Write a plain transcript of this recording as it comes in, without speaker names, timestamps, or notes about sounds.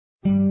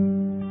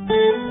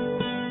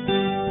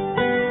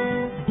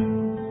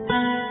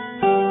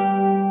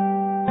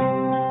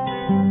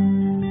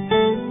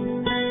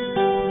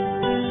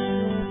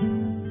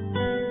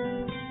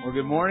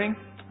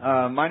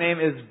My name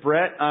is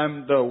Brett.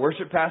 I'm the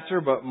worship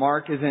pastor, but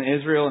Mark is in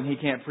Israel and he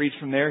can't preach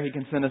from there. He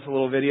can send us a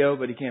little video,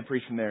 but he can't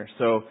preach from there.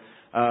 So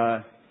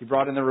he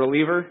brought in the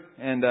reliever,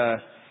 and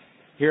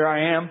here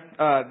I am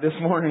this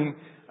morning.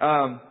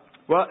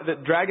 Well, the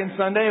Dragon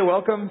Sunday,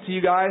 welcome to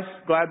you guys.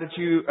 Glad that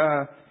you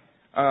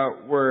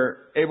were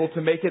able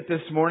to make it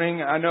this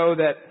morning. I know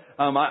that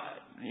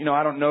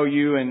I don't know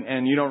you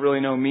and you don't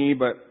really know me,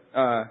 but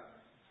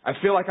I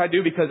feel like I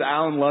do because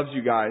Alan loves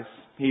you guys.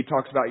 He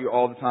talks about you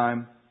all the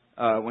time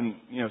when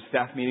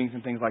staff meetings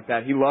and things like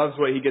that. He loves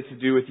what he gets to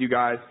do with you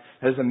guys.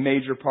 That is a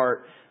major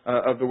part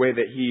of the way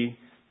that he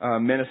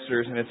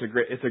ministers, and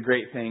it's a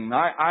great thing.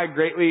 I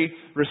greatly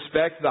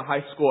respect the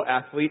high school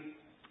athlete.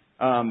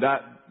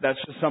 That's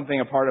just something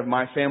a part of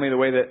my family. The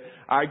way that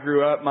I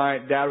grew up, my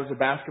dad was a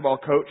basketball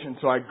coach, and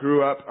so I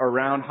grew up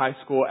around high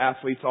school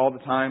athletes all the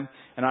time.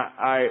 And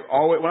I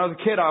always, when I was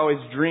a kid, I always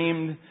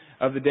dreamed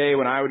of the day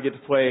when I would get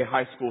to play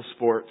high school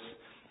sports.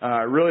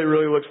 I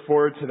really looked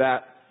forward to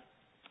that.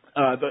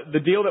 The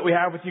deal that we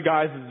have with you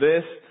guys is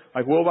this: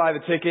 like, we'll buy the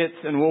tickets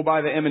and we'll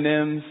buy the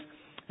M&Ms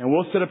and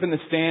we'll sit up in the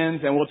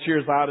stands and we'll cheer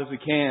as loud as we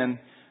can.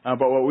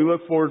 But what we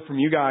look forward from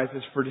you guys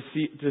is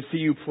to see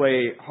you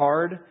play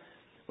hard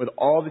with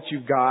all that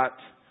you've got,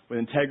 with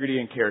integrity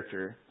and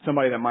character.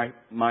 Somebody that my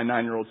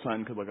 9-year-old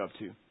son could look up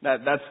to.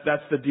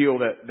 That's the deal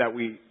that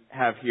we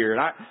have here.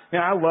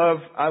 And I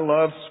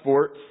love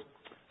sports.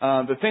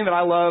 The thing that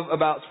I love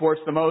about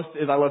sports the most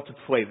is I love to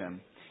play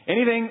them.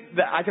 Anything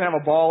that I can have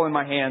a ball in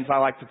my hands, I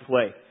like to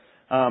play.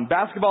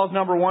 Basketball is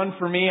number one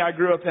for me. I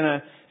grew up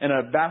in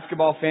a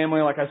basketball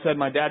family. Like I said,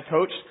 my dad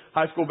coached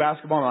high school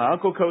basketball. My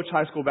uncle coached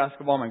high school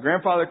basketball. My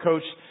grandfather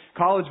coached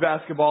college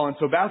basketball. And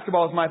so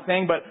basketball is my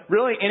thing. But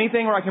really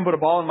anything where I can put a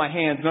ball in my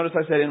hands. Notice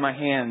I said in my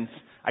hands.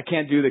 I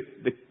can't do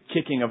the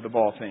kicking of the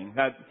ball thing.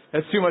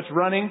 That's too much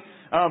running.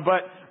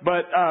 But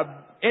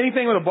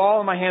anything with a ball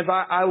in my hands,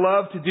 I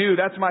love to do.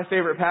 That's my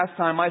favorite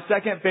pastime. My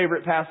second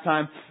favorite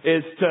pastime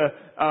is to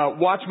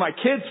watch my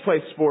kids play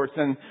sports.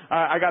 And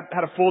I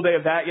had a full day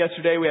of that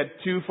yesterday. We had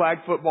 2 flag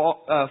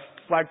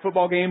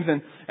football games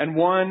and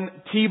 1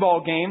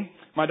 t-ball game.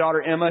 My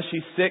daughter Emma,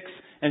 she's 6,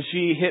 and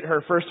she hit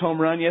her first home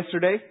run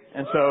yesterday.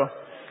 And so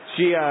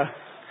she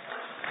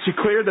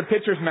cleared the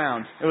pitcher's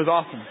mound. It was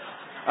awesome.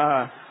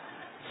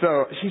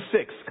 So she's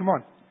 6. Come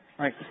on.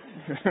 Right.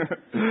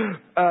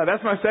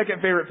 That's my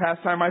second favorite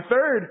pastime. My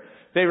third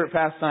favorite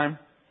pastime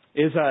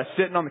is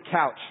sitting on the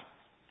couch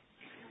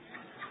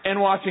and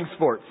watching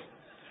sports.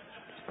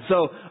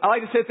 So I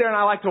like to sit there and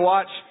I like to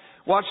watch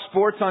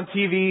sports on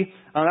TV.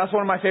 That's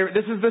one of my favorite.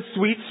 This is the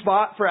sweet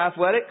spot for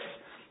athletics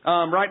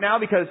right now,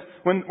 because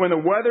when the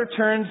weather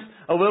turns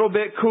a little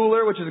bit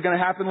cooler, which is going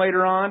to happen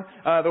later on,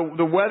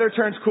 the weather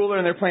turns cooler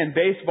and they're playing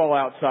baseball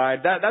outside.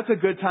 That's a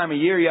good time of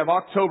year. You have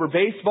October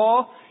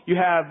baseball. You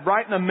have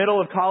right in the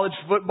middle of college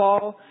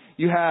football.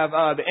 You have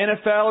the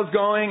NFL is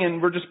going,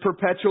 and we're just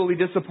perpetually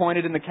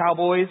disappointed in the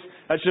Cowboys.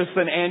 That's just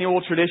an annual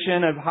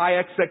tradition of high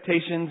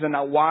expectations and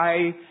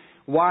why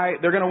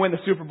they're going to win the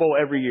Super Bowl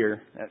every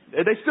year.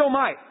 They still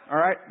might, all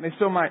right? They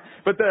still might.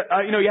 But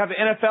you have the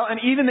NFL, and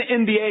even the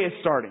NBA is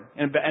starting,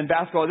 and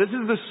basketball. This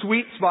is the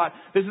sweet spot.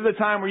 This is the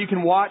time where you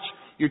can watch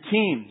your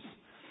teams.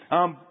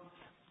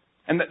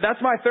 And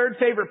that's my third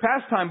favorite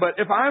pastime. But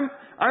if I'm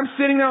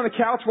sitting there on the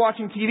couch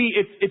watching TV,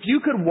 if you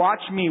could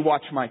watch me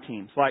watch my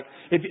teams, like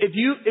if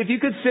you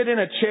could sit in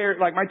a chair,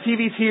 like my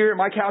TV's here,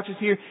 my couch is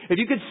here, if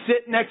you could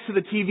sit next to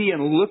the TV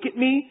and look at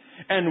me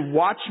and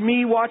watch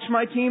me watch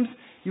my teams,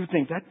 you would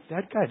think that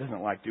guy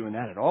doesn't like doing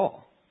that at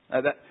all.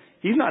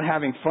 He's not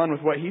having fun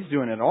with what he's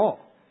doing at all.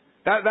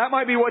 That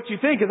might be what you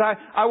think, because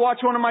I watch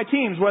one of my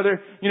teams,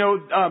 whether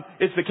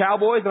it's the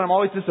Cowboys that I'm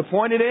always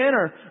disappointed in,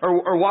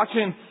 or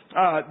watching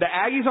the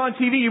Aggies on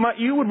TV.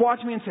 You would watch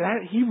me and say,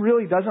 he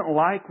really doesn't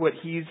like what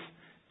he's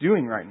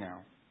doing right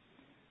now.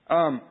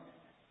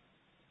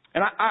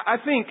 And I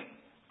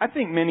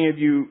think many of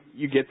you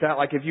get that.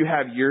 Like, if you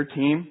have your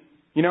team,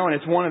 and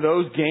it's one of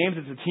those games,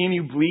 it's a team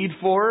you bleed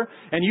for,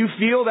 and you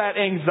feel that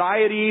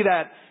anxiety,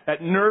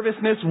 that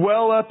nervousness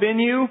well up in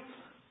you.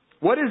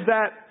 What is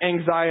that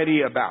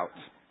anxiety about?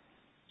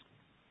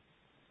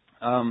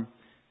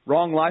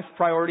 Wrong life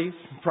priorities,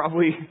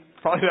 probably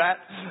that.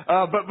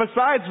 But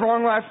besides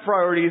wrong life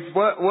priorities,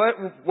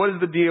 what is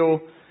the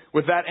deal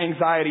with that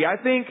anxiety? I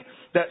think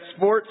that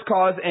sports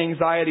cause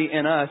anxiety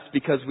in us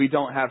because we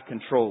don't have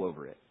control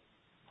over it.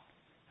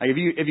 Like,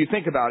 if you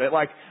think about it,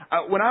 like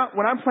when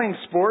I'm playing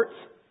sports,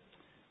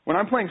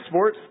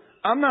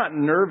 I'm not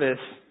nervous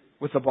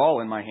with the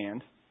ball in my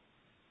hand.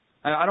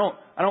 I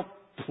don't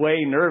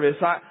play nervous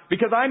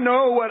because I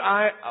know what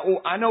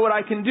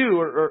I can do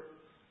or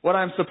what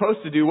I'm supposed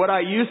to do, what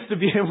I used to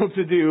be able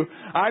to do.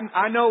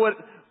 I know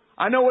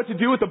what to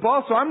do with the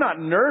ball, so I'm not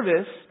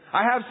nervous.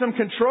 I have some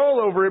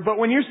control over it. But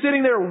when you're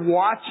sitting there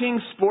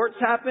watching sports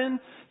happen,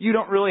 you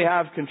don't really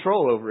have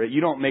control over it. You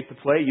don't make the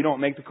play, you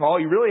don't make the call.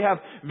 You really have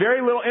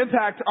very little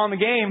impact on the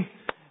game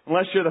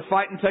unless you're the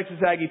fighting Texas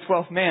Aggie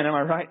 12th man. Am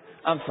I right?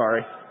 I'm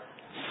sorry.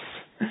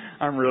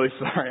 I'm really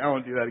sorry. I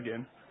won't do that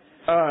again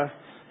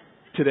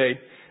today.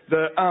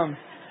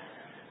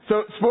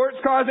 So sports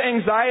cause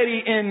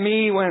anxiety in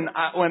me when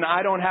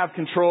I don't have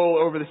control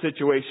over the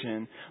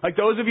situation. Like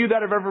those of you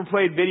that have ever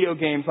played video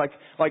games,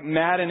 like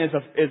Madden is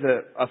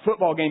a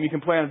football game you can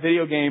play on a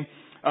video game.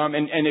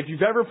 And if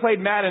you've ever played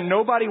Madden,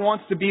 nobody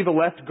wants to be the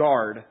left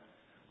guard.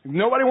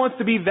 Nobody wants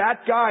to be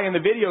that guy in the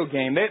video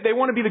game. They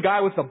want to be the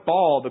guy with the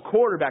ball, the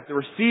quarterback, the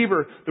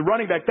receiver, the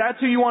running back. That's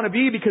who you want to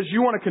be because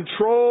you want to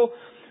control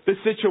the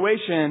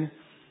situation.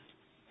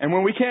 And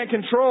when we can't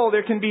control,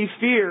 there can be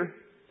fear.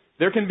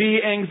 There can be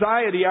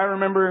anxiety. I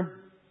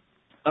remember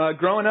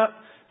growing up.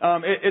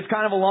 It's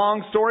kind of a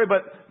long story,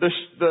 but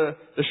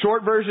the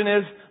short version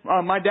is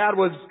my dad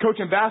was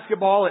coaching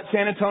basketball at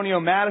San Antonio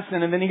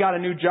Madison, and then he got a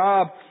new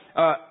job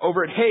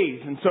over at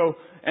Hayes. And so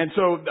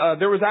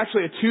there was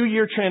actually a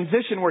 2-year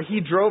transition where he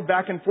drove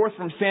back and forth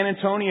from San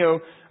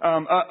Antonio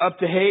up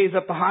to Hayes,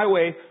 up the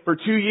highway for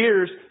 2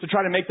 years to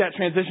try to make that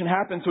transition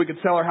happen so we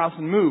could sell our house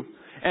and move.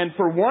 And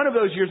for one of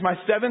those years, my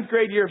 7th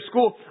grade year of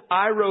school,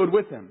 I rode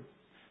with him.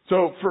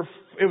 So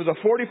it was a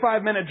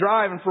 45-minute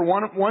drive, and for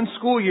one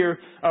school year,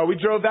 we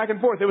drove back and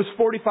forth. It was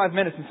 45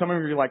 minutes, and some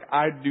of you are like,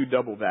 I do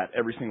double that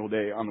every single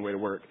day on the way to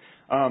work.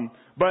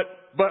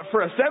 But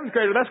for a 7th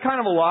grader, that's kind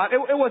of a lot.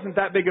 It wasn't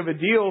that big of a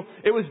deal.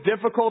 It was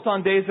difficult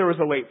on days there was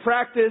a late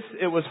practice.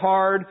 It was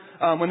hard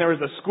when there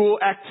was a school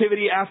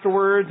activity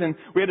afterwards, and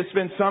we had to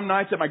spend some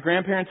nights at my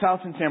grandparents'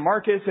 house in San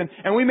Marcos,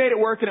 and we made it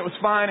work, and it was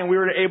fine, and we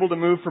were able to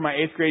move for my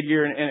 8th grade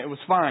year, and it was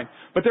fine.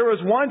 But there was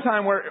one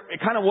time where it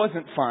kind of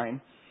wasn't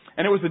fine.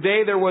 And it was the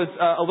day there was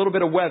a little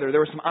bit of weather. There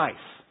was some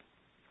ice.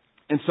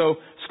 And so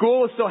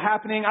school was still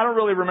happening. I don't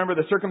really remember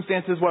the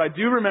circumstances. What I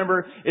do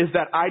remember is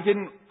that I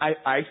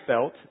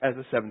felt as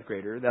a 7th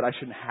grader that I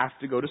shouldn't have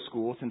to go to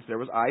school since there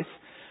was ice.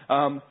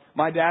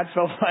 My dad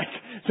felt like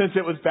since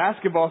it was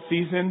basketball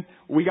season,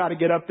 we got to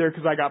get up there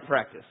because I got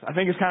practice. I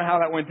think it's kind of how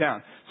that went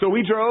down. So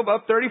we drove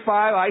up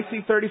 35,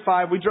 icy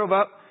 35. We drove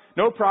up,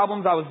 no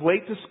problems. I was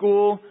late to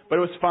school, but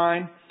it was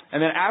fine. And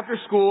then after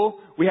school,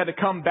 we had to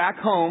come back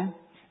home.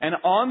 And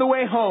on the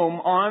way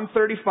home, on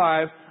 35,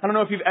 I don't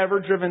know if you've ever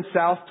driven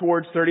south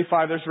towards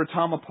 35. There's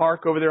Retama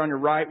Park over there on your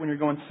right when you're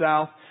going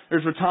south.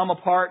 There's Retama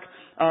Park.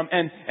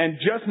 And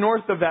just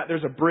north of that,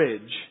 there's a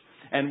bridge.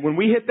 And when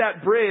we hit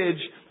that bridge,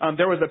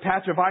 there was a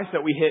patch of ice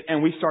that we hit,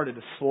 and we started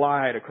to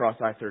slide across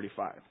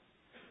I-35.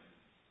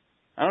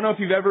 I don't know if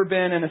you've ever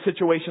been in a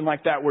situation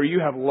like that where you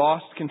have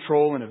lost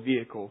control in a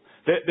vehicle.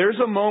 There's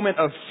a moment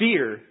of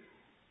fear.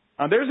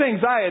 There's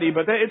anxiety,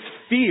 but it's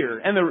fear.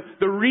 And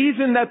the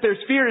reason that there's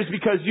fear is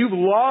because you've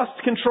lost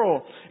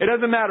control. It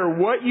doesn't matter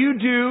what you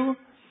do.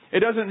 It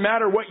doesn't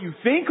matter what you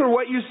think or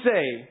what you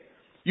say.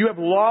 You have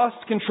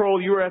lost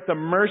control. You are at the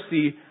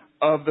mercy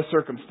of the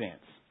circumstance.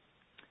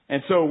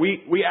 And so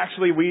we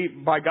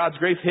by God's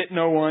grace, hit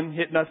no one,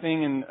 hit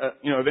nothing, and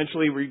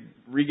eventually we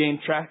regain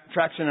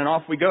traction, and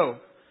off we go.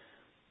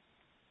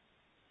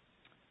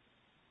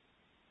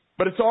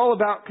 But it's all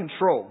about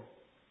control.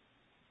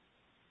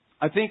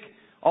 I think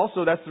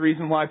also that's the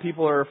reason why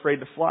people are afraid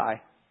to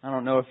fly. I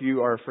don't know if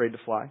you are afraid to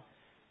fly.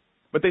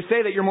 But they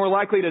say that you're more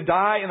likely to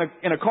die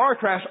in a car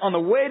crash on the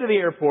way to the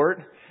airport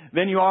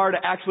than you are to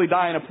actually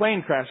die in a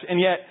plane crash. And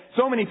yet,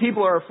 so many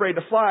people are afraid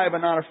to fly but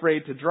not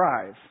afraid to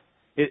drive.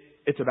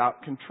 It's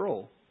about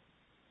control.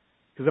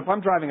 Because if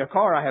I'm driving a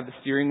car, I have the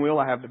steering wheel,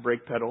 I have the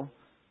brake pedal,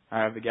 I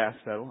have the gas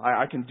pedal.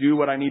 I can do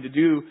what I need to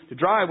do to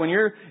drive. When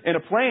you're in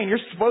a plane, you're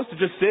supposed to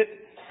just sit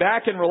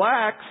back and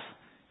relax.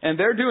 And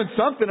they're doing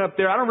something up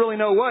there. I don't really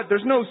know what.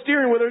 There's no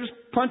steering wheel. They're just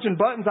punching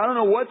buttons. I don't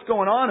know what's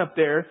going on up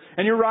there.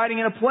 And you're riding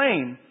in a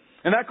plane.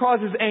 And that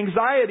causes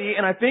anxiety.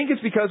 And I think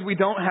it's because we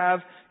don't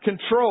have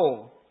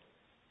control.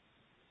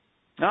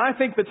 Now, I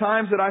think the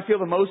times that I feel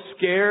the most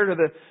scared or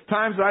the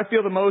times that I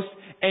feel the most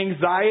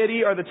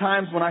anxiety are the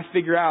times when I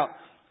figure out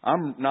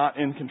I'm not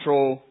in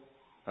control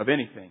of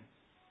anything.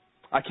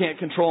 I can't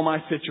control my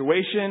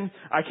situation.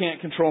 I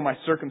can't control my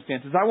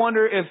circumstances. I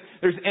wonder if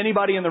there's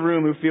anybody in the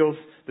room who feels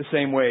the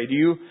same way.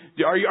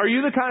 Are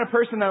you the kind of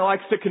person that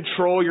likes to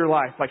control your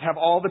life? Like have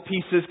all the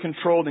pieces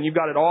controlled and you've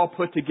got it all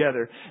put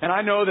together. And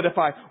I know that if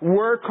I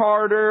work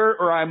harder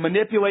or I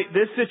manipulate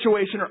this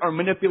situation or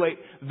manipulate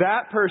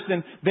that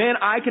person, then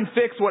I can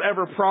fix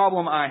whatever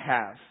problem I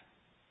have.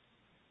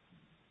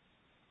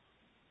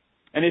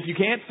 And if you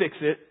can't fix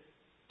it,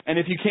 and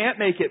if you can't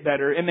make it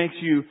better, it makes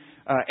you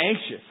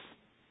anxious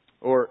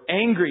or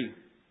angry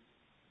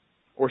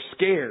or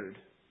scared.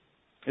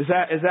 Is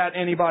that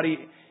anybody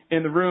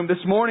in the room?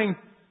 This morning,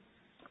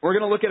 we're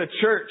going to look at a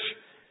church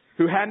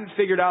who hadn't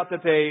figured out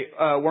that they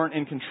weren't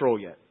in control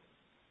yet.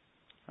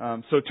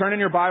 So turn in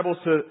your Bibles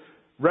to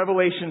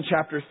Revelation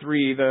chapter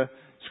 3. The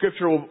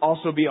scripture will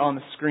also be on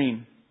the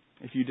screen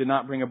if you did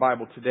not bring a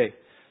Bible today.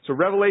 So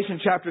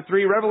Revelation chapter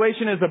 3.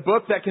 Revelation is a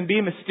book that can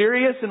be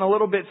mysterious and a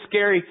little bit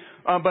scary.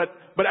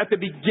 But at the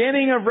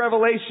beginning of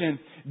Revelation,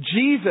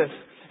 Jesus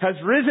has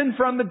risen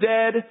from the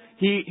dead.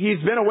 He's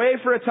been away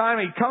for a time.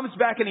 He comes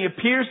back and he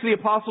appears to the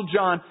Apostle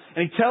John.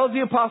 And he tells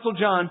the Apostle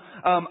John,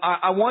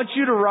 I want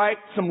you to write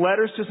some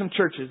letters to some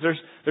churches.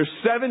 There's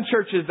 7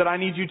 churches that I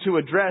need you to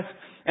address.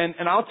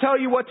 and I'll tell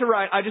you what to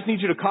write. I just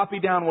need you to copy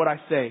down what I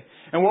say.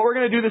 And what we're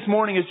going to do this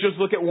morning is just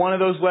look at one of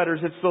those letters.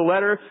 It's the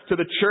letter to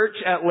the church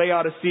at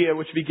Laodicea,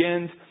 which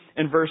begins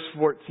in verse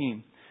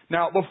 14.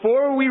 Now,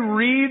 before we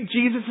read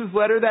Jesus'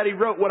 letter that he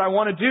wrote, what I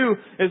want to do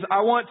is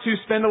I want to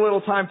spend a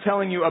little time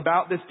telling you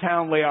about this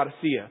town,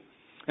 Laodicea.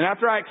 And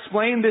after I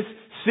explain this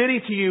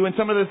city to you and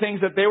some of the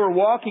things that they were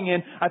walking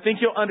in, I think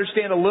you'll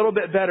understand a little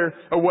bit better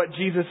of what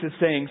Jesus is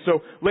saying.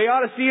 So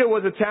Laodicea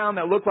was a town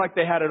that looked like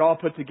they had it all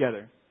put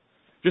together.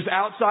 Just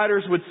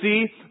outsiders would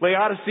see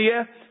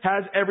Laodicea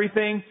has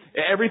everything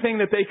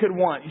that they could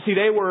want. You see,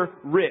 they were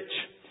rich.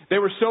 They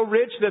were so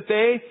rich that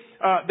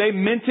they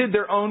minted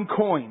their own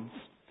coins.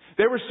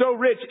 They were so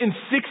rich. In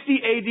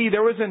 60 AD,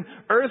 there was an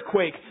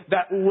earthquake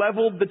that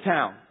leveled the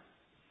town.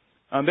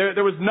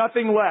 There was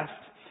nothing left.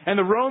 And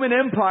the Roman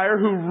Empire,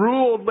 who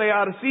ruled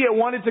Laodicea,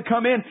 wanted to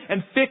come in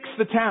and fix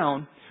the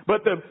town.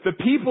 But the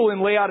people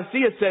in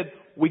Laodicea said,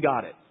 "We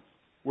got it.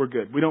 We're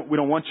good. We don't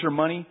want your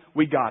money.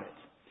 We got it."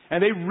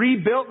 And they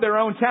rebuilt their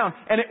own town,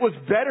 and it was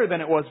better than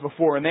it was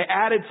before. And they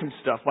added some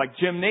stuff like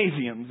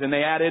gymnasiums, and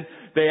they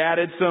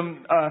added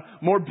some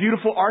more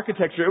beautiful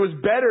architecture. It was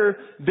better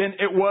than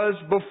it was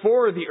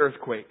before the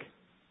earthquake.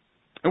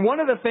 And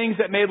one of the things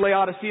that made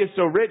Laodicea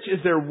so rich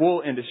is their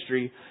wool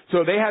industry.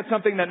 So they had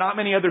something that not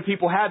many other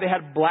people had. They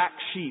had black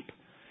sheep.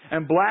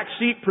 And black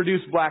sheep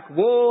produce black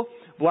wool.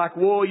 Black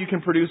wool, you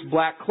can produce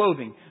black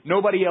clothing.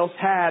 Nobody else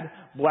had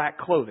black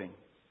clothing.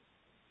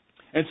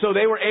 And so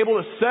they were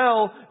able to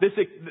sell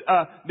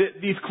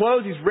these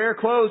clothes, these rare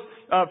clothes,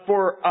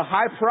 for a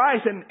high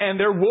price, and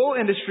their wool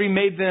industry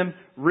made them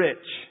rich.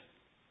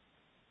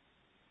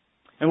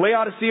 And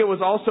Laodicea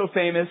was also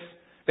famous.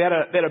 They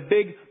had a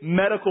big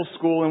medical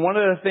school, and one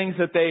of the things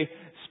that they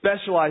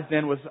specialized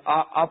in was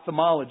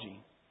ophthalmology.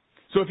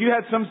 So if you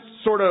had some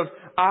sort of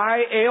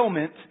eye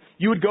ailment,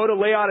 you would go to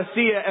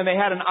Laodicea, and they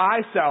had an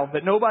eye salve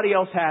that nobody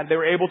else had. They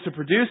were able to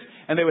produce,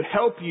 and they would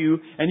help you,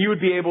 and you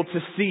would be able to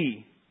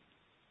see.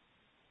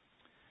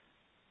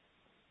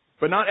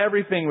 But not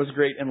everything was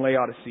great in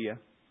Laodicea.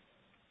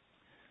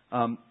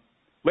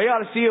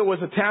 Laodicea was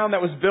a town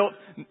that was built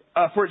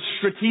for its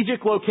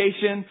strategic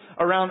location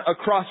around a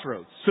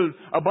crossroads. So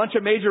a bunch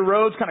of major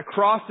roads kind of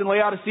crossed in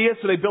Laodicea,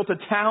 so they built a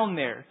town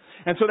there.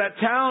 And so that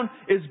town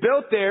is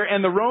built there,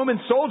 and the Roman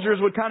soldiers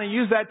would kind of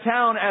use that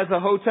town as a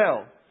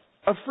hotel,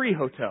 a free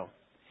hotel.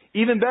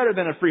 Even better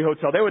than a free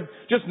hotel. They would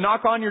just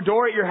knock on your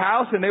door at your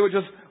house, and they would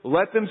just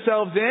let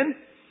themselves in.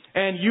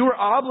 And you were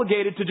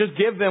obligated to just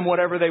give them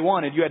whatever they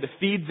wanted. You had to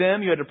feed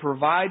them. You had to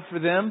provide for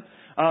them.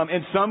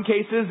 In some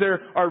cases, there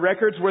are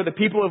records where the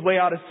people of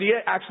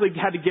Laodicea actually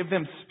had to give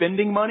them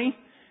spending money.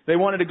 They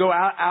wanted to go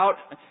out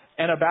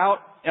and about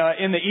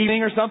in the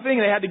evening or something.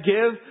 They had to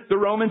give the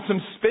Romans some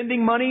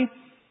spending money.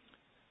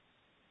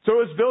 So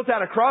it was built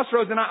at a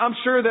crossroads, and I'm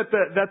sure that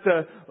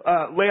the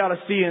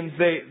Laodiceans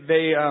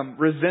they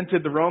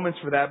resented the Romans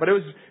for that. But it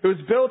was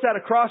built at a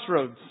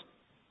crossroads.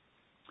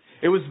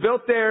 It was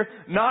built there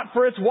not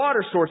for its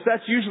water source.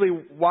 That's usually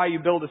why you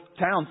build a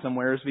town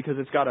somewhere, is because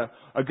it's got a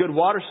good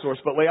water source.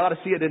 But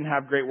Laodicea didn't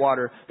have great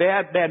water. They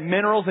had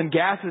minerals and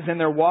gases in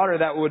their water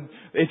that would,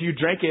 if you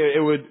drank it,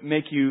 it would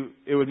make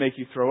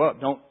you throw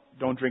up.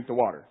 Don't drink the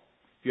water.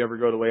 If you ever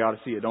go to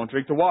Laodicea, don't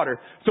drink the water.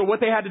 So what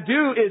they had to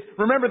do is,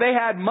 remember, they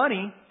had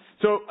money,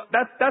 so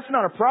that's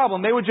not a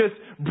problem. They would just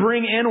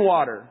bring in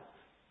water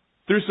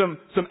through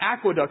some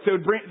aqueducts.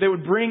 They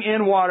would bring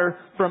in water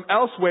from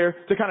elsewhere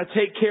to kind of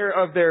take care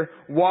of their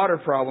water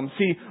problem.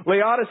 See,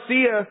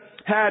 Laodicea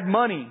had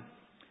money.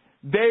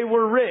 They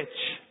were rich.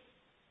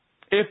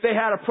 If they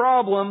had a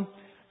problem,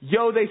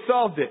 they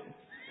solved it.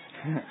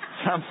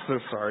 I'm so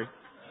sorry.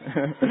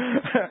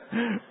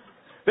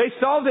 They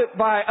solved it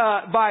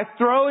by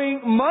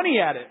throwing money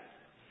at it.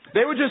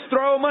 They would just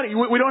throw money.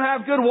 We don't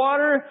have good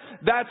water.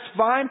 That's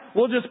fine.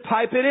 We'll just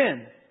pipe it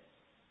in.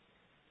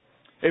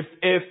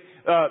 If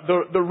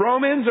the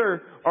Romans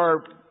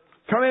are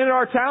coming into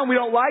our town, we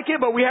don't like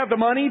it, but we have the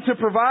money to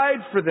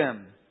provide for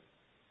them.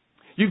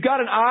 You've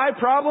got an eye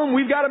problem,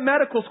 we've got a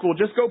medical school.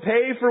 Just go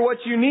pay for what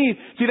you need.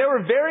 See, they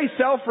were very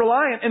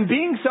self-reliant, and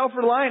being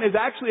self-reliant is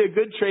actually a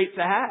good trait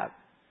to have.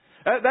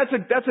 That's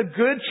a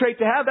good trait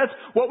to have. That's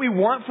what we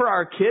want for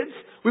our kids.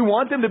 We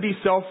want them to be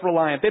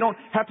self-reliant. They don't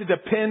have to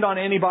depend on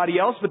anybody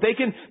else, but they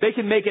can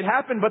make it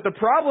happen. But the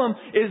problem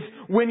is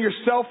when you're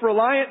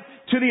self-reliant,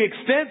 to the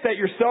extent that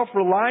your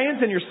self-reliance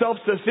and your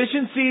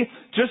self-sufficiency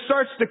just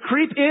starts to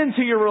creep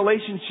into your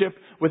relationship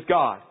with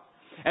God.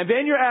 And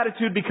then your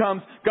attitude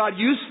becomes, God,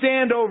 you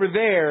stand over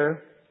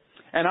there,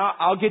 and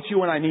I'll get you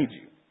when I need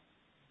you.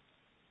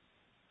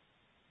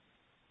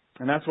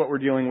 And that's what we're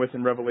dealing with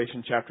in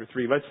Revelation chapter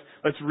 3.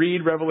 Let's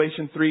read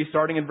Revelation 3,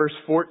 starting in verse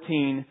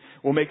 14.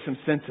 We'll make some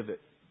sense of it.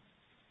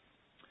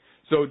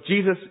 So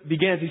Jesus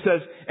begins, he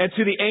says, "And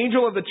to the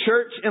angel of the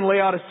church in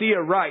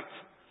Laodicea write,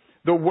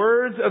 the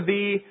words of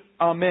the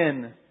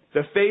Amen,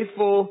 the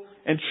faithful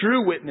and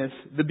true witness,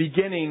 the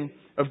beginning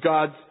of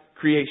God's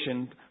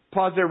creation."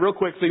 Pause there real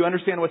quick so you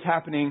understand what's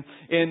happening.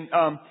 In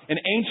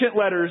ancient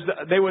letters,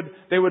 they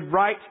would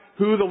write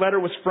who the letter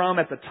was from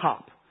at the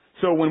top.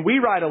 So when we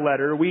write a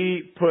letter,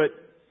 we put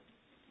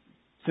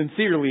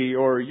sincerely,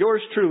 or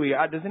yours truly.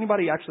 Does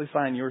anybody actually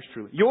sign yours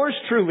truly? Yours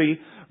truly,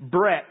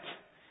 Brett.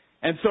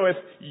 And so if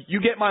you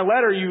get my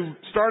letter, you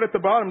start at the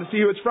bottom to see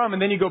who it's from,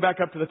 and then you go back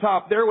up to the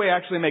top. Their way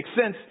actually makes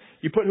sense.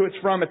 You put who it's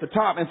from at the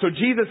top. And so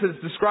Jesus is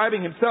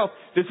describing himself.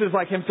 This is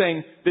like him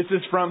saying, this is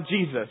from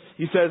Jesus.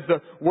 He says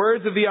the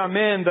words of the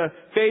Amen, the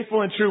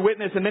faithful and true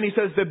witness. And then he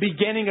says the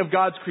beginning of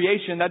God's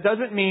creation. That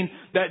doesn't mean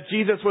that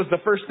Jesus was the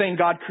first thing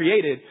God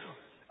created.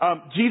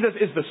 Jesus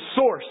is the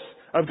source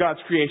of God's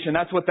creation.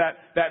 That's what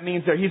that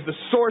means there. He's the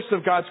source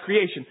of God's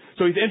creation.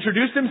 So he's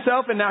introduced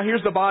himself, and now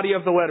here's the body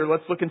of the letter.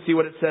 Let's look and see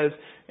what it says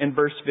in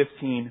verse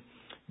 15.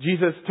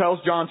 Jesus tells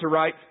John to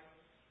write,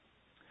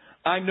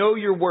 I know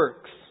your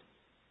works.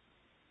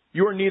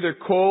 You are neither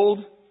cold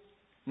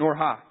nor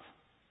hot.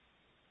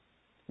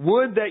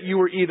 Would that you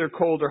were either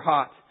cold or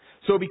hot.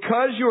 So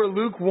because you are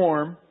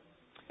lukewarm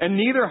and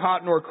neither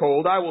hot nor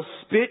cold, I will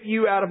spit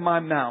you out of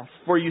my mouth.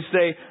 For you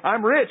say,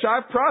 I'm rich,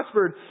 I've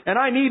prospered, and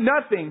I need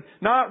nothing,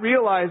 not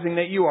realizing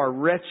that you are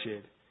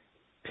wretched,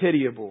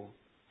 pitiable,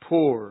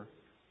 poor,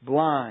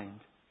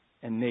 blind,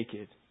 and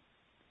naked.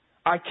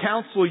 I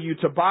counsel you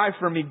to buy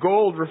from me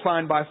gold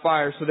refined by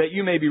fire, so that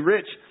you may be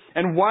rich,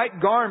 and white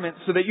garments,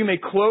 so that you may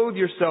clothe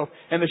yourself,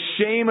 and the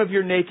shame of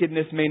your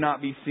nakedness may not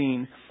be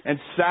seen, and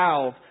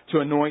salve to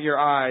anoint your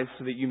eyes,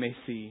 so that you may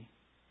see.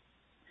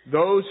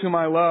 Those whom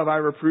I love, I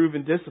reprove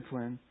and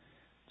discipline.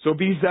 So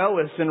be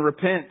zealous and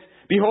repent.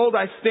 Behold,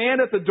 I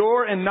stand at the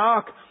door and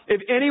knock.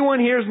 If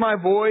anyone hears my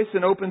voice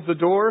and opens the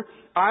door,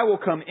 I will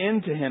come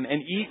in to him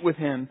and eat with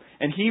him,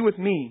 and he with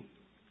me.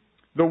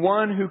 The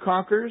one who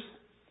conquers,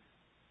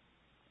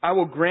 I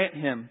will grant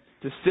him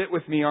to sit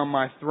with me on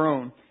my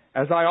throne,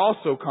 as I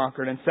also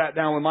conquered and sat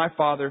down with my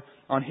Father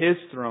on his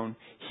throne.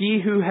 He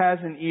who has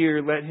an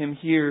ear, let him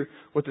hear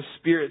what the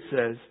Spirit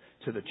says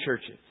to the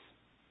churches.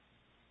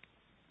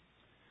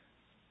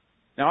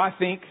 Now I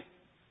think,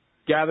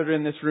 gathered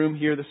in this room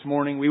here this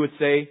morning, we would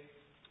say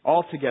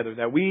all together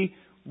that we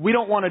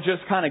don't want to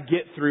just kind of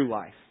get through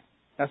life.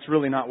 That's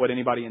really not what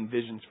anybody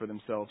envisions for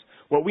themselves.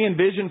 What we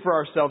envision for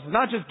ourselves is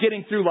not just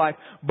getting through life,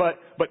 but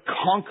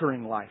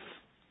conquering life.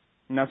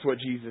 And that's what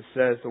Jesus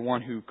says, the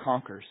one who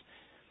conquers.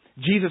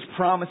 Jesus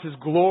promises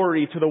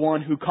glory to the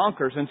one who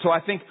conquers. And so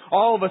I think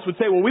all of us would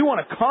say, well, we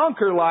want to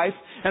conquer life.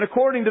 And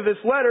according to this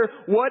letter,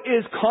 what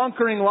is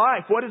conquering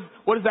life? What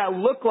does that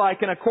look like?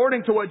 And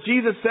according to what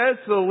Jesus says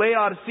to the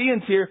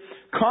Laodiceans here,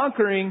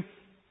 conquering,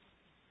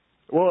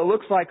 well, it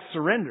looks like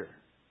surrender.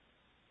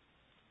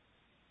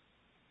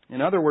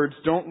 In other words,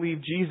 don't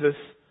leave Jesus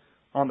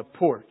on the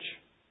porch.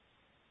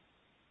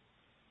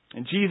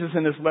 And Jesus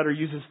in this letter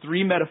uses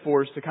three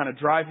metaphors to kind of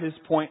drive his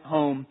point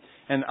home.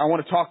 And I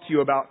want to talk to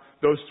you about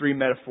those three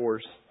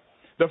metaphors.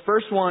 The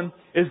first one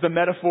is the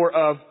metaphor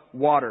of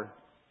water.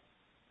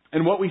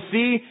 And what we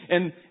see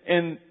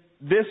in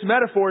this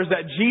metaphor is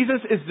that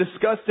Jesus is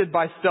disgusted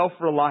by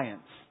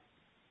self-reliance.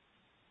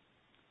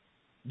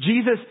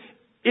 Jesus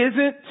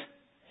isn't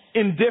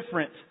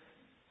indifferent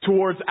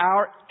towards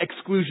our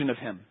exclusion of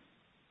him.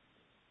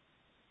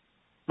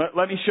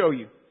 Let me show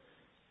you.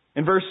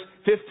 In verse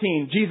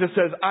 15, Jesus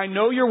says, I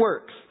know your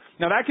works.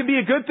 Now that can be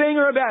a good thing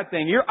or a bad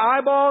thing. You're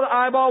eyeball to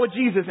eyeball with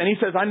Jesus and he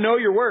says, I know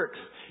your works.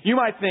 You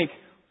might think,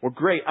 well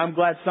great, I'm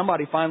glad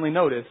somebody finally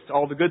noticed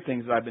all the good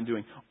things that I've been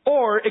doing.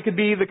 Or it could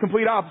be the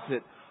complete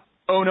opposite.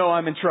 Oh no,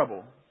 I'm in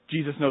trouble.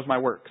 Jesus knows my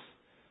works.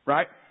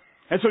 Right?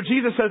 And so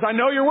Jesus says, I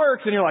know your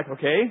works. And you're like,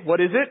 okay, what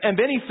is it? And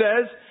then he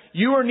says,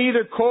 you are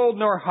neither cold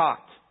nor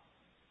hot.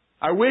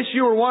 I wish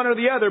you were one or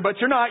the other, but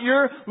you're not.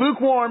 You're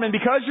lukewarm, and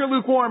because you're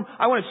lukewarm,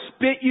 I want to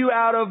spit you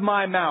out of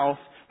my mouth.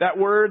 That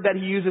word that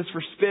he uses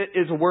for spit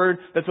is a word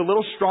that's a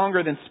little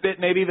stronger than spit.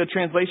 Maybe the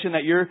translation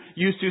that you're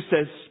used to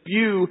says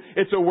spew.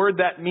 It's a word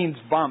that means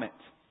vomit.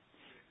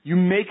 You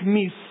make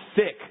me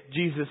sick,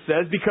 Jesus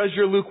says, because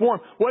you're lukewarm.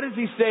 What is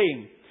he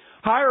saying?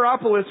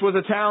 Hierapolis was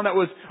a town that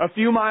was a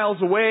few miles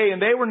away, and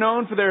they were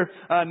known for their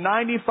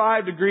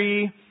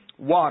 95-degree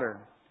water.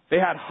 They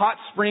had hot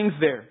springs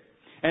there.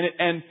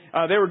 And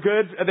they were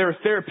good. They were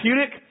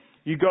therapeutic.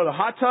 You go to the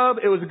hot tub.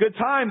 It was a good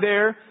time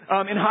there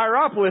in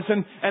Hierapolis.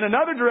 And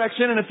another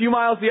direction, and a few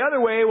miles the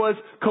other way, was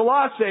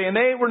Colossae. And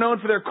they were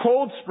known for their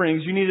cold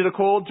springs. You needed a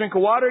cold drink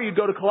of water, you'd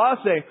go to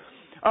Colossae.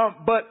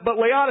 But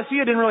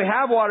Laodicea didn't really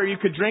have water you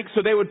could drink,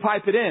 so they would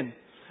pipe it in.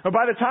 But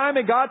by the time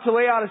it got to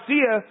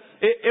Laodicea,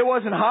 it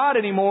wasn't hot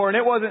anymore, and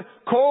it wasn't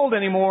cold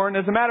anymore. And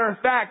as a matter of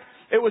fact,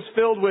 it was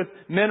filled with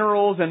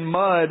minerals and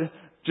mud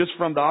just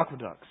from the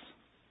aqueducts.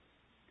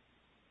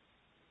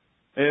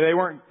 They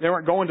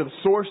weren't going to the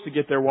source to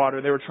get their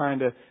water. They were trying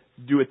to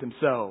do it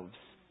themselves.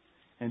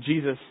 And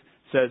Jesus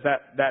says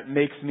that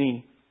makes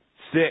me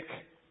sick.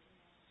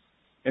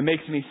 It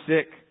makes me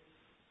sick.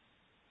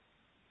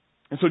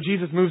 And so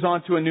Jesus moves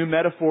on to a new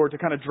metaphor to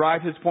kind of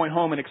drive his point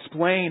home and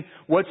explain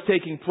what's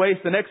taking place.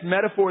 The next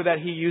metaphor that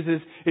he uses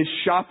is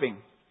shopping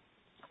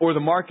or the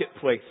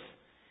marketplace.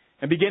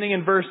 And beginning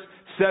in verse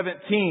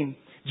 17,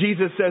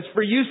 Jesus says,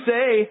 for you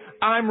say,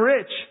 I'm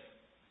rich,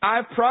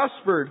 I've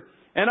prospered,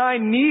 and I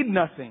need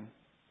nothing.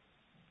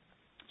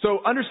 So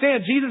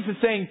understand, Jesus is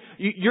saying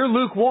you're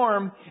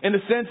lukewarm in the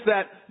sense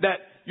that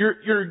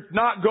you're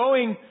not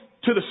going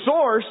to the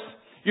source.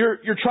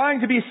 You're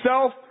trying to be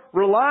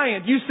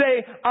self-reliant. You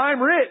say,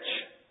 I'm rich.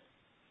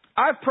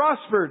 I've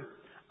prospered.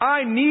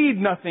 I need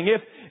nothing.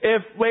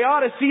 If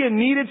Laodicea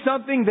needed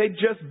something, they'd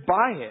just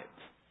buy it.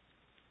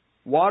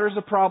 Water's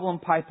a problem,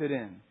 pipe it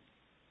in.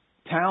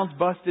 Town's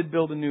busted,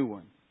 build a new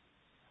one.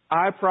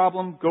 Eye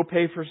problem, go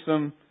pay for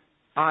some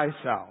eye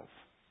salve.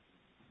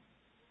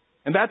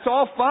 And that's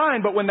all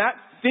fine, but when that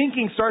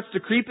thinking starts to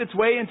creep its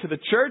way into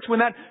the church, when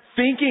that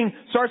thinking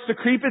starts to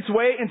creep its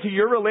way into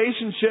your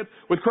relationship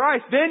with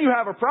Christ, then you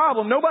have a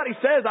problem. Nobody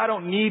says, I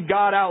don't need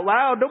God out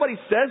loud. Nobody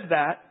says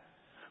that.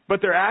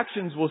 But their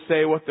actions will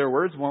say what their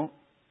words won't.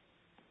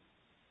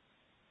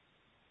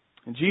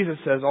 And Jesus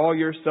says, all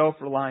your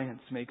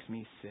self-reliance makes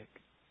me sick.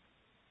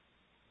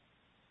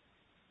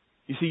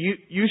 You see,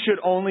 you should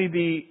only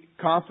be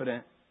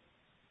confident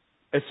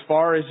as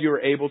far as you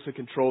are able to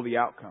control the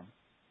outcome.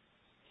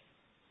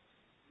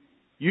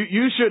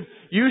 You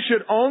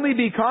should only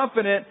be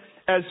confident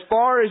as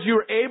far as you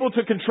are able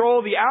to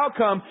control the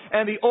outcome.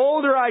 And the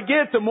older I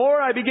get, the more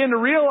I begin to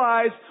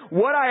realize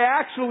what I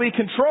actually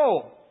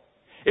control.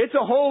 It's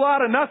a whole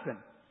lot of nothing.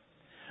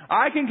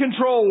 I can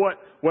control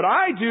what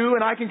I do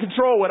and I can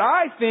control what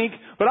I think,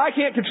 but I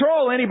can't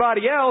control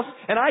anybody else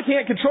and I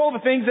can't control the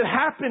things that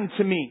happen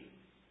to me.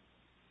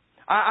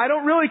 I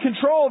don't really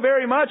control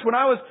very much. When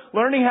I was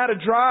learning how to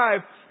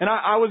drive and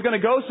I was going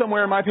to go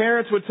somewhere, my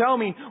parents would tell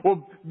me,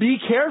 well, be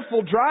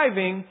careful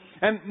driving.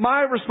 And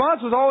my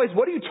response was always,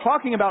 what are you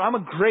talking about? I'm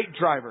a great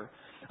driver.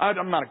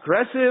 I'm not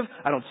aggressive.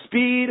 I don't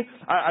speed.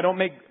 I don't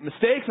make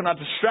mistakes. I'm not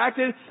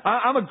distracted.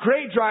 I'm a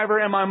great driver.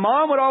 And my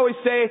mom would always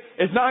say,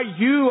 it's not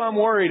you I'm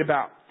worried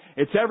about.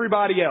 It's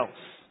everybody else.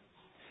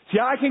 See,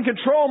 I can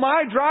control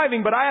my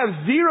driving, but I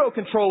have zero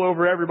control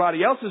over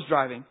everybody else's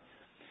driving.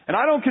 And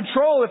I don't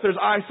control if there's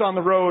ice on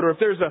the road or if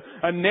there's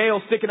a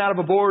nail sticking out of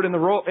a board in the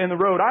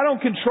road. I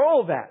don't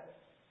control that.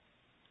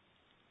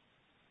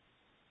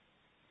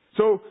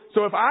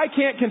 So if I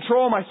can't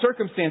control my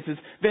circumstances,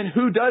 then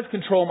who does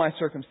control my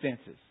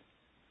circumstances?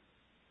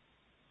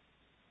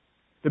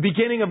 The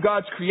beginning of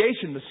God's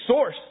creation, the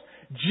source.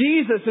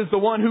 Jesus is the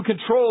one who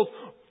controls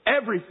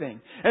everything.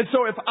 And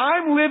so if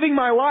I'm living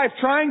my life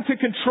trying to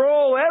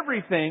control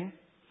everything,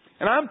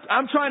 and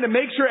I'm trying to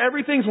make sure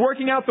everything's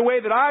working out the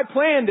way that I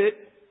planned it,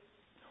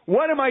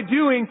 what am I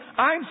doing?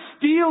 I'm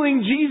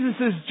stealing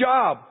Jesus'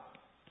 job.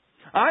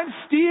 I'm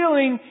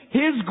stealing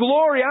His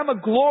glory. I'm a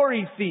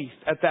glory thief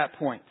at that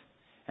point.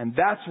 And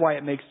that's why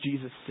it makes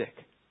Jesus sick.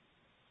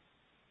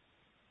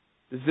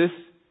 Does this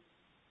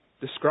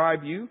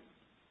describe you?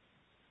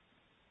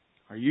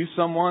 Are you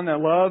someone that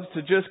loves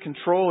to just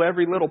control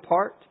every little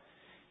part?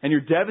 And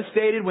you're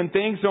devastated when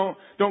things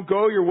don't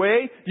go your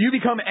way? Do you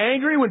become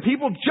angry when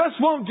people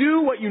just won't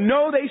do what you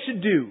know they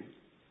should do?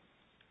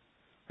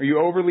 Are you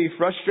overly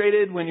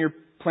frustrated when your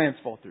plans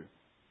fall through?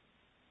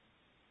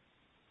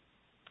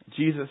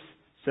 Jesus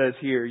says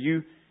here,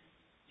 you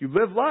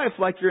live life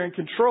like you're in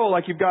control,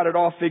 like you've got it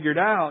all figured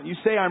out. You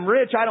say, I'm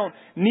rich, I don't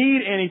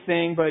need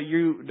anything, but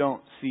you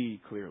don't see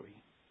clearly.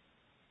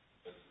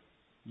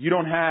 You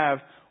don't have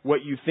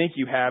what you think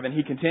you have. And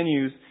he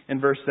continues in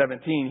verse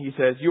 17. He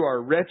says, you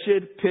are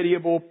wretched,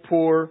 pitiable,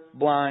 poor,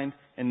 blind,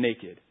 and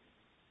naked.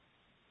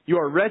 You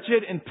are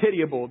wretched and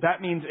pitiable.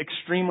 That means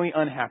extremely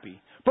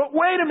unhappy. But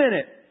wait a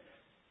minute.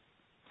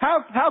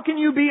 How can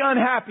you be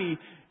unhappy?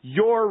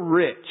 You're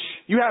rich.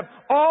 You have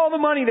all the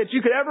money that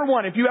you could ever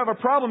want. If you have a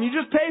problem, you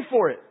just pay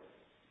for it.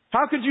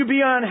 How could you be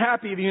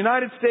unhappy? The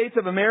United States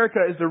of America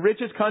is the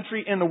richest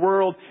country in the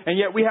world, and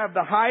yet we have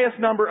the highest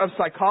number of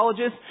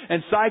psychologists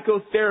and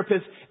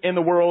psychotherapists in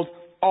the world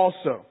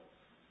also.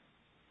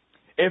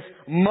 If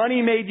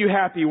money made you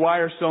happy, why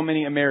are so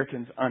many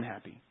Americans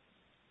unhappy?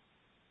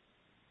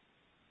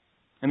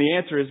 And the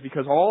answer is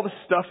because all the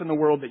stuff in the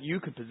world that you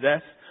could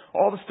possess,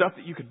 all the stuff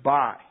that you could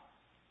buy,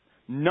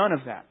 none of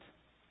that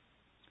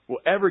will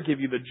ever give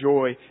you the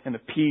joy and the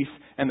peace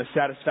and the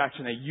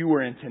satisfaction that you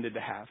were intended to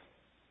have.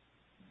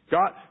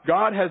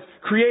 God has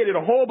created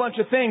a whole bunch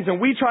of things, and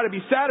we try to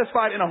be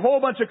satisfied in a whole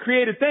bunch of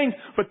created things,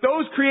 but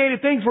those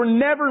created things were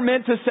never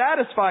meant to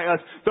satisfy us.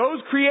 Those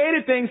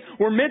created things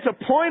were meant to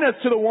point us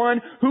to the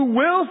one who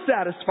will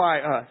satisfy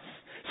us.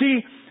 See,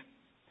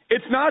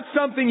 it's not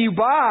something you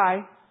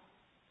buy,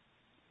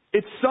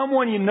 it's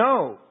someone you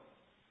know.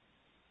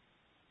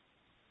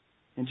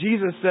 And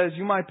Jesus says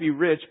you might be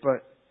rich,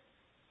 but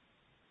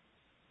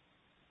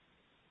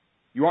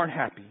you aren't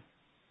happy.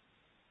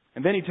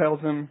 And then he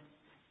tells them,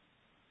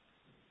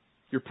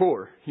 you're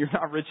poor. You're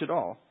not rich at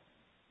all.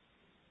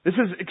 This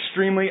is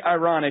extremely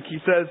ironic. He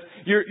says,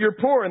 you're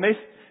poor. And they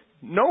say,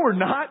 no, we're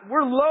not.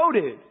 We're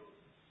loaded.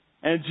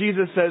 And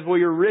Jesus says, well,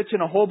 you're rich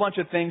in a whole bunch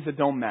of things that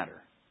don't matter.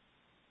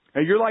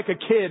 Now, you're like a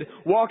kid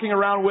walking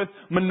around with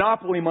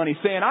Monopoly money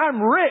saying,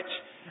 I'm rich.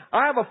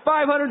 I have a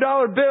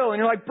 $500 bill. And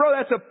you're like, bro,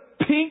 that's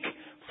a pink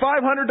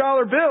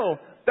 $500 bill.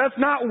 That's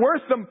not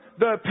worth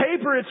the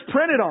paper it's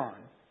printed on.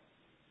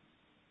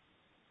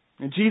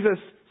 And Jesus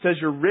says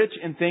you're rich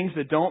in things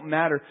that don't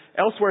matter.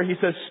 Elsewhere he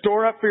says,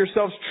 store up for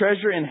yourselves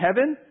treasure in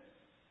heaven.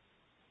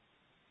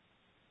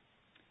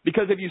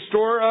 Because if you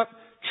store up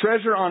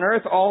treasure on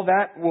earth, all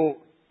that will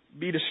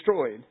be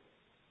destroyed.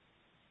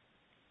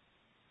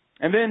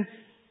 And then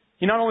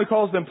he not only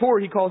calls them poor,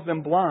 he calls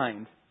them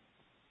blind.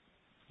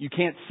 You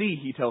can't see,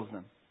 he tells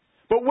them.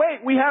 But wait,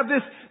 we have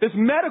this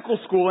medical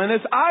school and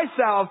this eye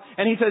salve,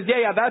 and he says,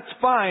 yeah, that's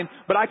fine,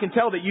 but I can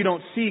tell that you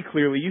don't see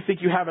clearly. You think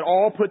you have it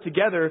all put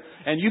together,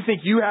 and you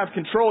think you have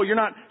control. You're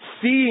not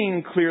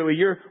seeing clearly.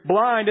 You're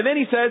blind. And then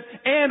he says,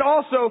 and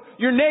also,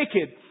 you're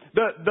naked.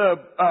 The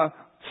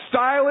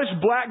stylish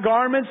black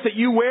garments that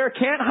you wear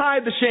can't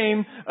hide the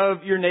shame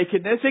of your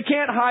nakedness. It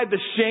can't hide the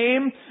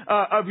shame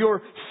of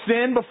your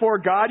sin before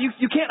God.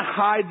 You can't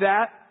hide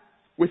that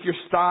with your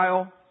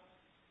style.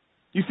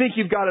 You think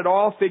you've got it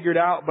all figured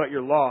out, but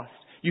you're lost.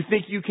 You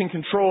think you can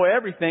control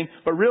everything,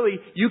 but really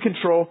you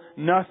control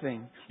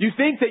nothing. You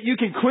think that you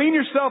can clean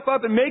yourself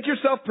up and make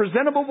yourself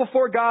presentable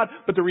before God,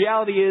 but the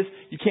reality is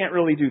you can't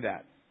really do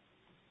that.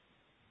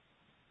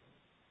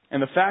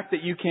 And the fact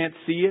that you can't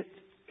see it,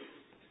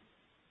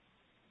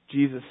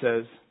 Jesus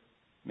says,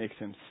 makes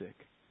him sick.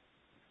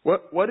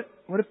 What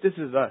if this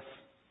is us?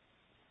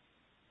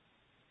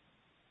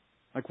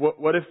 Like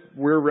what if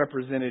we're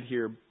represented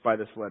here by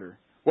this letter?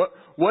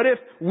 What if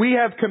we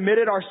have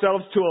committed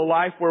ourselves to a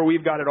life where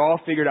we've got it all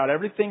figured out?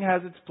 Everything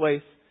has its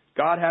place.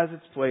 God has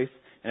its place.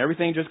 And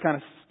everything just kind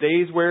of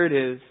stays where it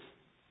is.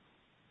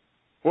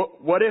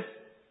 What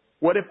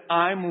if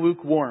I'm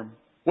lukewarm?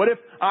 What if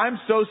I'm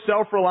so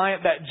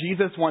self-reliant that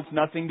Jesus wants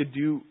nothing to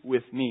do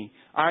with me?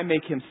 I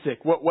make him sick.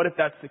 What if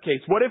that's the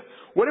case? What if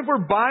we're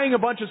buying a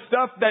bunch of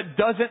stuff that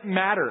doesn't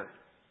matter?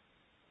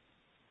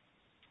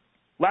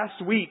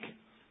 Last week,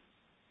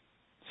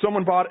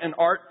 someone bought an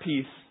art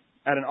piece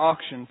at an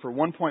auction for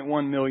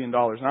 $1.1 million. And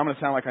I'm going to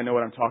sound like I know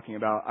what I'm talking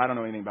about. I don't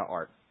know anything about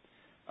art.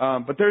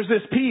 But there's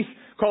this piece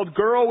called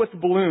Girl with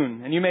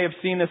Balloon. And you may have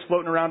seen this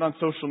floating around on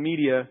social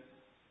media.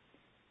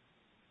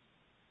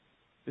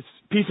 This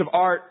piece of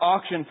art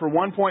auctioned for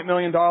 $1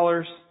 million.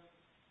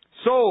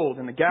 Sold.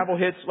 And the gavel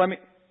hits.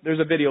 There's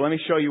a video. Let me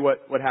show you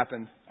what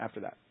happened after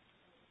that.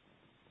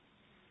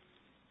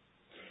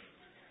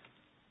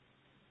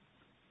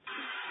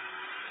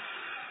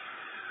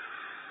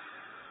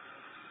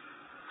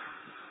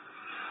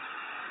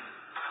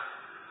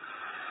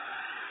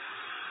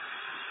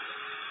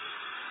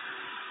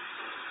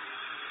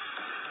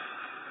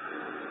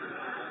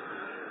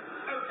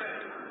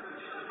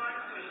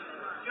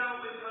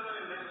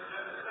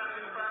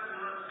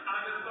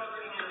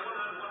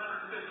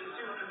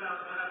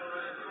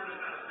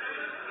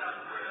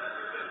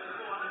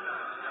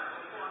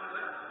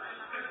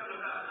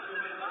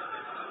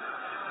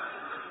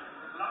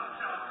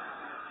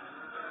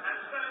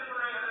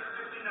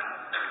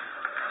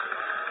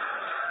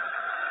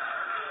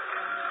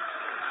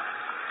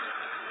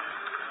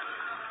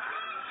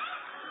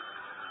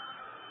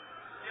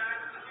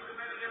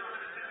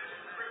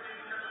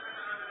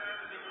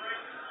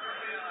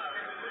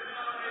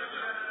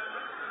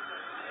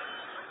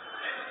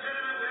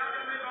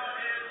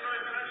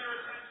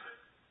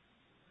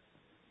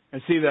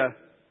 And see,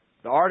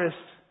 the artist,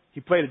 he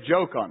played a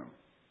joke on him.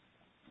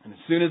 And as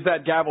soon as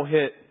that gavel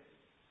hit,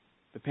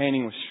 the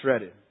painting was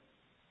shredded.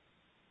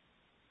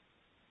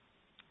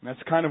 And that's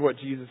kind of what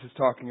Jesus is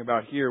talking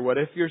about here. What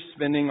if you're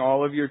spending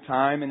all of your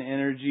time and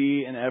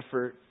energy and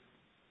effort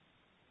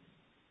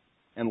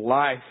and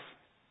life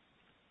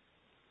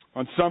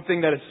on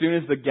something that as soon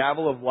as the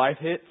gavel of life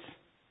hits,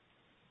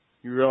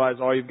 you realize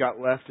all you've got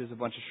left is a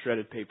bunch of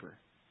shredded paper?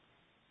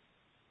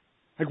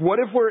 Like, what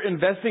if we're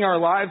investing our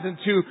lives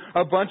into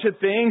a bunch of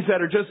things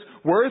that are just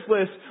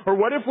worthless? Or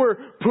what if we're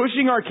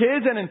pushing our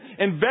kids and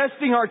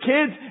investing our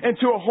kids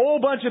into a whole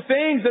bunch of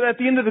things that at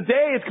the end of the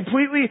day is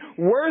completely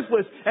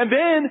worthless? And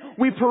then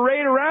we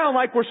parade around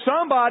like we're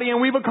somebody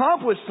and we've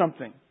accomplished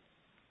something.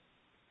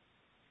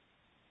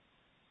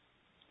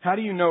 How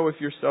do you know if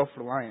you're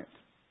self-reliant?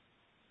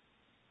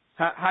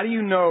 How do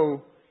you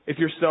know if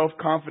your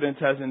self-confidence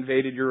has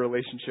invaded your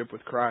relationship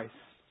with Christ?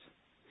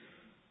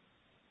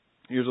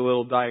 Here's a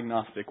little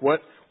diagnostic.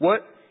 What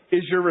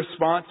is your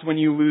response when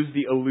you lose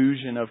the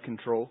illusion of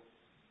control?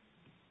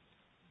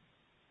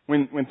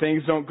 When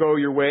things don't go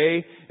your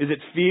way? Is it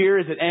fear?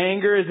 Is it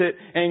anger? Is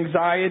it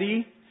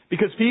anxiety?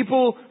 Because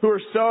people who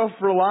are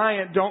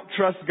self-reliant don't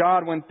trust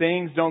God when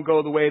things don't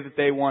go the way that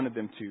they wanted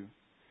them to.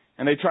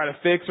 And they try to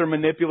fix or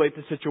manipulate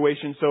the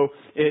situation so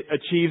it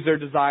achieves their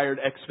desired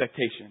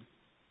expectation.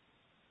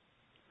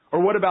 Or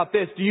what about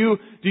this? Do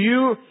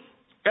you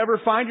ever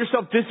find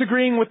yourself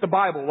disagreeing with the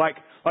Bible? Like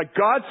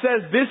God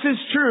says this is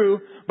true,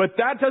 but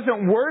that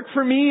doesn't work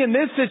for me in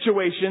this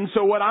situation.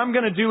 So what I'm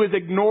going to do is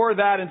ignore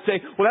that and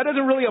say, well, that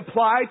doesn't really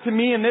apply to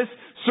me in this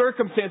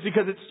circumstance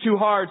because it's too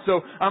hard.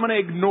 So I'm going to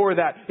ignore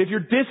that. If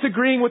you're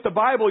disagreeing with the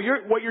Bible,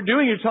 what you're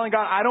doing, you're telling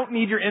God, I don't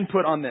need your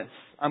input on this.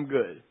 I'm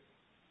good.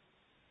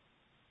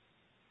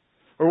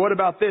 Or what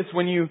about this?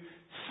 When you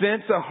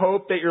sense a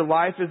hope that your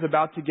life is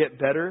about to get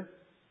better,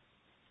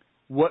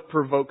 what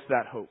provokes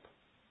that hope?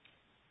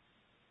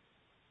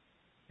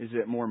 Is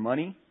it more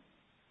money?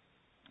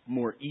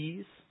 More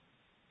ease?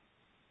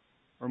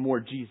 Or more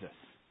Jesus?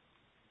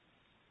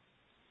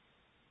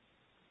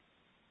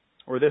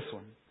 Or this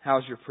one,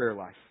 how's your prayer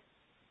life?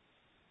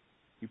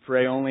 You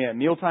pray only at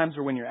meal times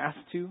or when you're asked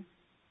to?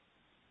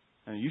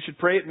 And you should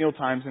pray at meal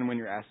times and when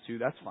you're asked to,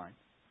 that's fine.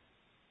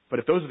 But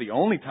if those are the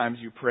only times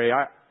you pray,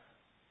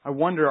 I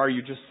wonder,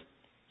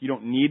 you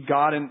don't need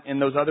God in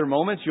those other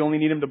moments? You only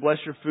need Him to bless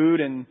your food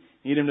and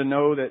need Him to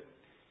know that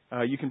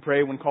you can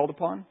pray when called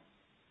upon?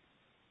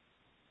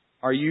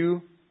 Are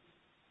you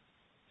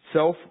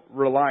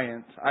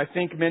self-reliant? I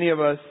think many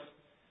of us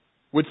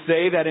would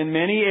say that in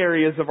many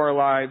areas of our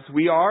lives,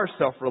 we are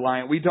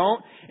self-reliant. We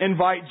don't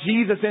invite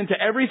Jesus into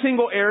every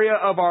single area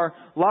of our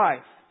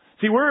life.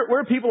 See,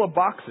 we're people of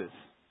boxes,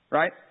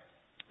 right?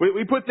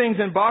 We put things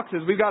in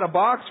boxes. We've got a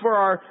box for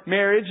our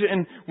marriage,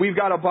 and we've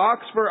got a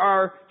box for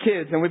our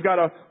kids, and we've got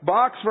a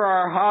box for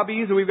our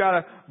hobbies, and we've got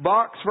a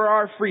box for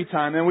our free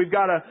time, and we've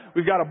got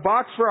a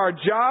box for our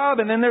job,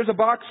 and then there's a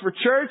box for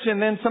church,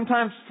 and then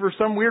sometimes for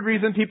some weird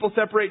reason people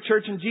separate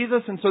church and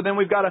Jesus, and so then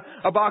we've got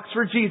a box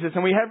for Jesus,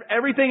 and we have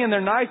everything in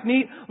their nice,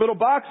 neat little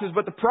boxes.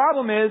 But the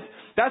problem is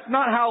that's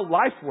not how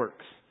life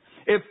works.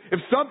 If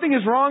something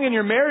is wrong in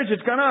your marriage,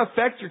 it's going to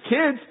affect your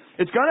kids.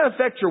 It's going to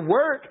affect your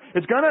work.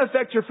 It's going to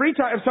affect your free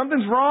time. If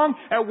something's wrong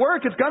at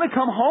work, it's going to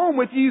come home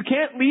with you. You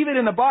can't leave it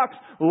in the box.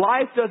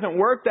 Life doesn't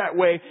work that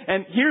way.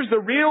 And here's the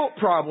real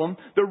problem.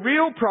 The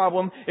real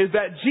problem is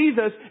that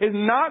Jesus is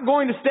not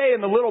going to stay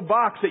in the little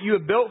box that you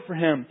have built for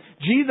Him.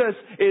 Jesus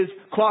is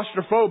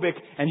claustrophobic,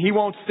 and He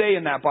won't stay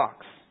in that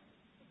box.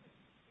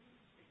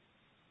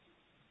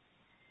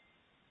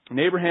 And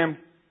Abraham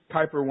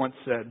Kuyper once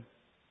said,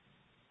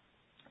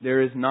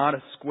 "There is not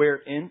a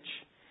square inch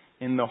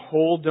in the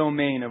whole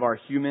domain of our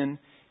human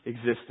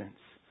existence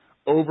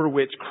over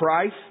which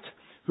Christ,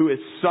 who is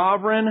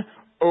sovereign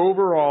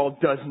over all,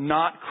 does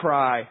not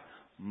cry,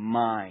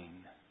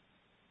 'Mine.'"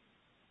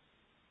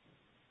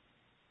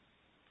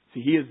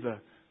 See, He is the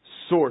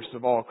source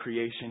of all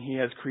creation. He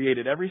has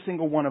created every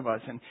single one of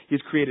us, and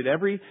He's created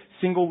every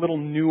single little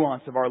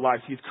nuance of our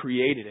lives. He's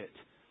created it.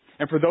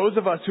 And for those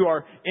of us who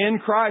are in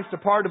Christ, a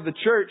part of the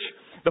church,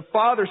 the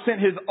Father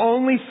sent His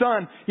only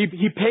Son. He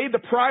paid the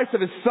price of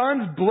His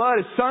Son's blood.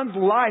 His Son's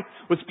life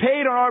was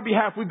paid on our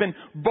behalf. We've been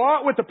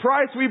bought with the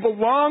price. We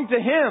belong to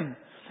Him.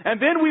 And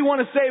then we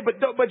want to say,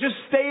 but just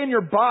stay in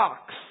your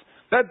box.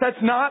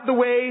 That's not the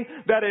way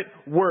that it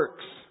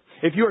works.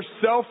 If you are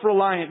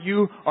self-reliant,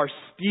 you are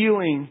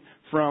stealing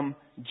from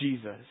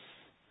Jesus.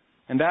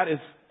 And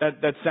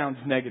that sounds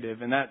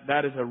negative. And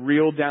that is a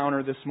real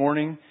downer this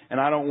morning. And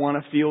I don't want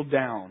to feel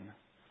down.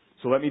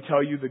 So let me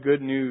tell you the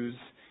good news.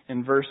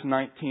 In verse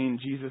 19,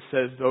 Jesus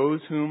says,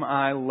 "Those whom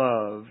I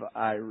love,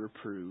 I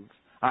reprove.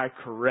 I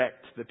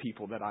correct the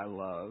people that I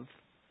love."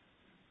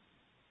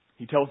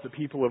 He tells the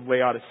people of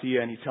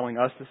Laodicea, and He's telling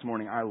us this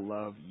morning, "I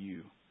love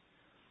you.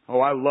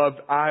 Oh, I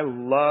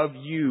love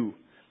you.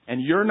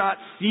 And you're not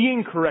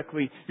seeing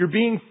correctly. You're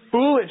being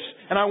foolish.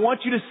 And I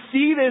want you to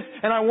see this,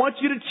 and I want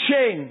you to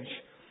change.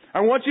 I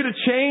want you to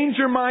change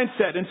your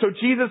mindset." And so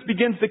Jesus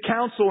begins the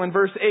counsel in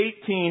verse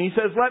 18. He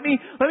says, let me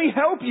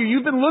help you.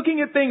 You've been looking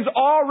at things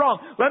all wrong.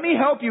 Let me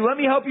help you. Let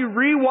me help you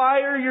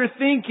rewire your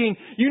thinking.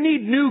 You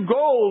need new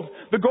goals.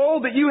 The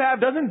goal that you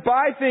have doesn't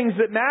buy things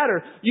that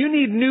matter. You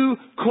need new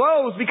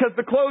clothes because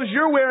the clothes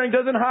you're wearing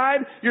doesn't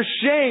hide your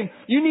shame.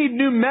 You need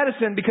new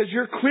medicine because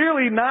you're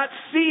clearly not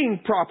seeing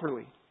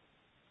properly.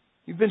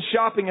 You've been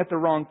shopping at the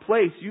wrong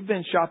place. You've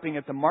been shopping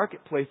at the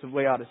marketplace of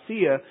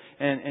Laodicea,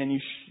 and you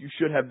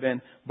should have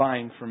been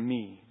buying from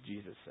me,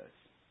 Jesus says.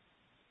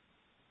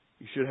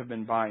 You should have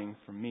been buying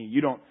from me.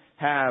 You don't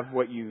have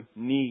what you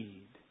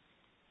need.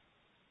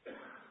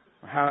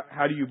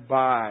 How do you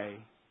buy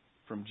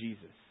from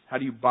Jesus? How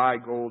do you buy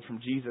gold from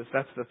Jesus?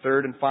 That's the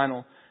third and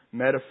final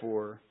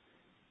metaphor.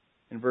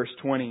 In verse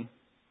 20,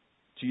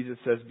 Jesus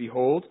says,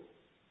 "Behold,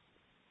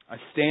 I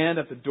stand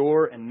at the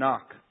door and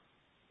knock.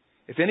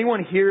 If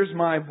anyone hears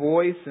my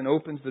voice and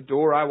opens the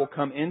door, I will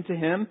come into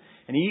him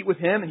and eat with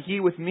him and he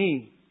with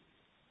me."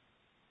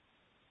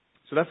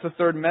 So that's the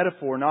third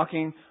metaphor,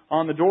 knocking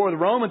on the door. The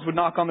Romans would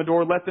knock on the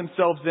door, let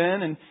themselves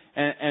in,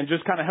 and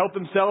just kind of help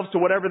themselves to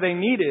whatever they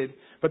needed.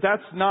 But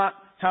that's not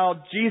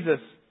how Jesus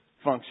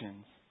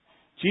functions.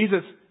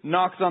 Jesus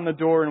knocks on the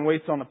door and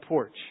waits on the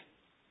porch.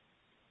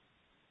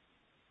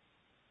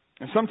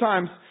 And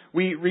sometimes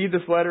we read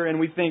this letter and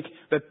we think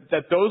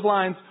that those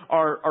lines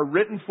are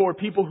written for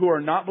people who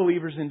are not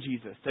believers in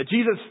Jesus. That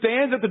Jesus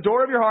stands at the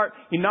door of your heart,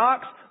 He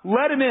knocks,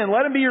 let Him in,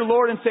 let Him be your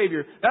Lord and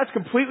Savior. That's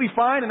completely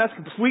fine and that's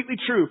completely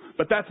true,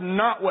 but that's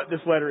not what this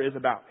letter is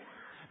about.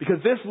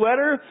 Because this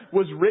letter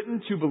was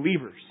written to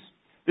believers.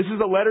 This is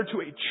a letter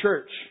to a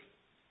church.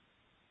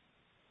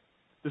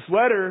 This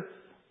letter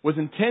was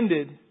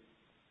intended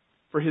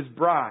for His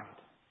bride.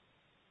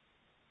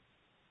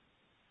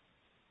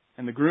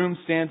 And the groom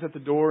stands at the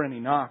door and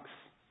he knocks.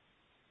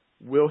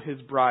 Will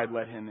his bride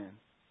let him in?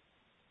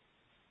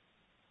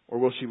 Or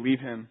will she leave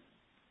him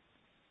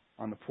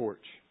on the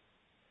porch?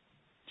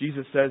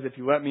 Jesus says, if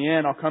you let me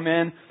in, I'll come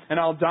in and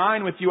I'll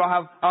dine with you.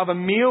 I'll have a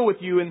meal with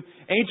you. In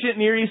ancient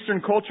Near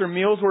Eastern culture,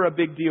 meals were a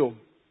big deal.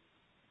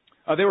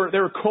 They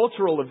were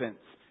cultural events.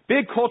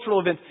 Big cultural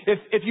events.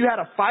 If you had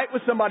a fight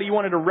with somebody, you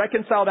wanted to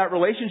reconcile that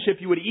relationship,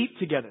 you would eat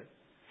together.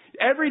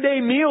 Everyday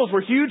meals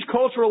were huge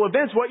cultural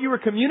events. What you were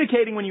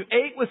communicating when you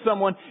ate with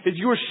someone is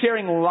you were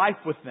sharing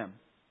life with them.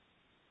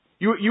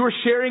 You were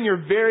sharing your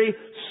very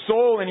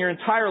soul and your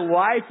entire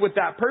life with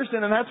that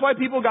person. And that's why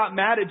people got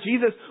mad at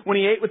Jesus when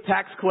He ate with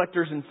tax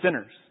collectors and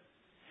sinners.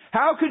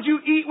 How could you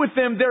eat with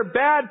them? They're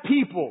bad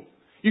people.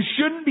 You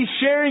shouldn't be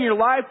sharing your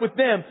life with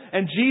them.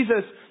 And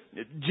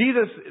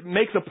Jesus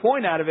makes a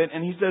point out of it,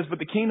 and He says, but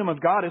the kingdom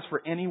of God is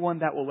for anyone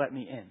that will let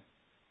me in.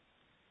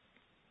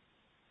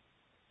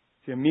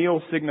 See, a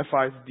meal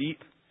signifies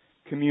deep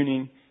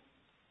communing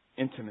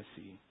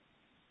intimacy.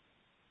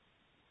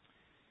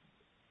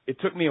 It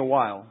took me a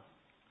while,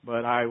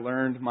 but I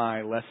learned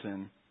my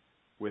lesson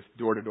with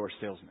door-to-door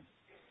salesmen.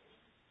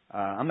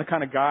 I'm the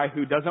kind of guy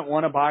who doesn't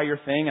want to buy your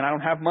thing, and I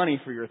don't have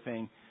money for your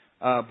thing.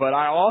 But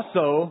I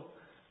also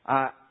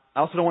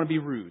don't want to be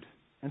rude.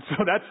 And so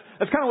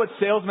that's kind of what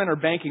salesmen are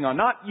banking on.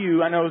 Not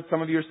you. I know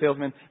some of you are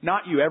salesmen.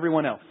 Not you.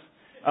 Everyone else.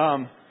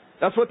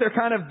 That's what they're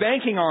kind of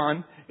banking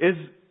on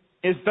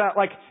is that,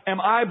 like, am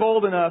I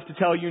bold enough to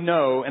tell you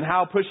no? And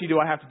how pushy do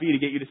I have to be to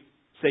get you to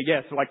say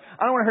yes? So, like,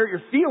 I don't want to hurt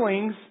your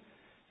feelings.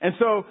 And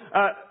so,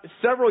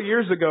 several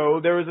years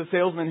ago, there was a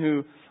salesman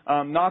who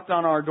knocked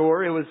on our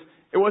door. It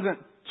wasn't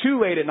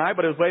too late at night,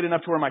 but it was late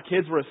enough to where my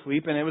kids were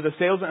asleep, and it was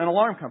an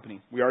alarm company.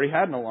 We already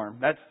had an alarm.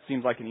 That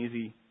seems like an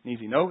easy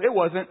no. It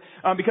wasn't,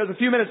 because a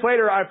few minutes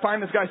later, I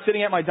find this guy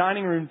sitting at my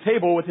dining room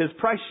table with his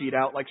price sheet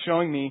out, like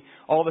showing me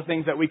all the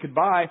things that we could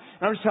buy.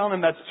 And I'm just telling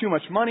him that's too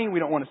much money. We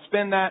don't want to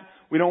spend that.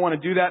 We don't want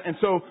to do that. And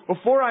so,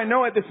 before I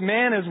know it, this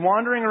man is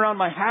wandering around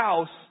my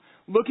house,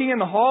 looking in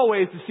the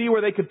hallways to see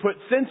where they could put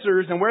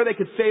sensors and where they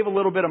could save a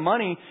little bit of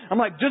money. I'm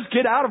like, just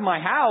get out of my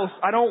house.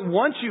 I don't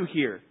want you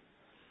here.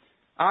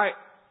 I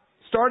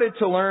started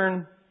to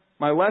learn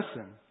my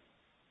lesson.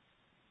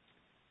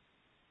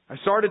 I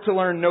started to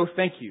learn no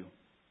thank you.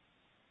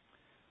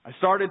 I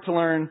started to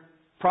learn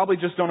probably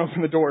just don't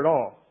open the door at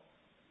all.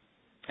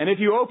 And if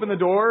you open the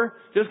door,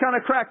 just kind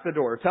of crack the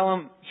door.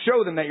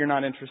 Show them that you're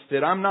not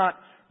interested. I'm not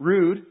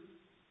rude,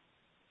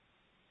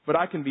 but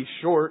I can be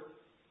short.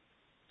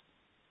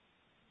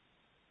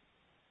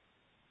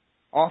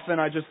 Often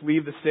I just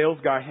leave the sales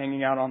guy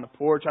hanging out on the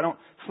porch. I don't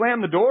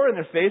slam the door in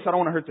their face. I don't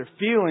want to hurt their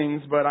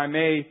feelings, but I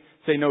may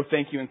say no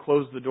thank you and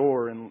close the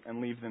door and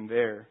leave them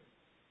there.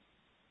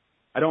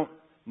 I don't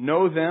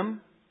know them.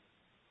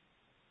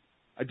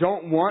 I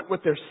don't want what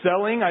they're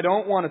selling. I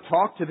don't want to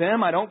talk to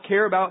them. I don't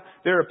care about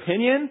their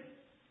opinion.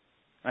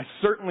 I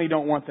certainly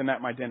don't want them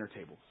at my dinner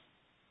tables.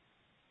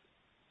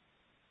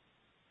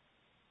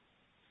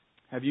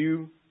 Have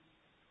you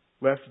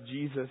left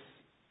Jesus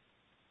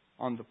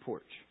on the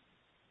porch?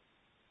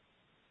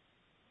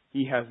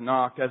 He has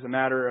knocked. As a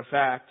matter of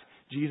fact,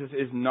 Jesus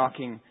is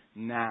knocking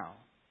now.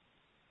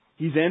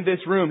 He's in this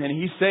room and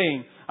He's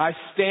saying, I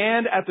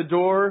stand at the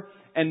door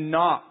and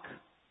knock.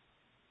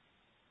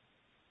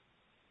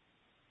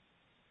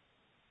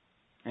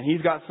 And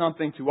He's got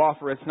something to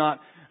offer. It's not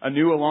a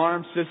new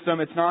alarm system.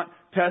 It's not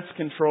pest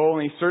control.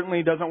 And He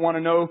certainly doesn't want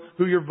to know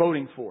who you're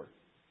voting for.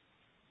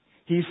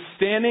 He's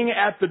standing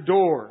at the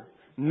door,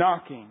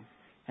 knocking.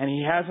 And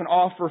He has an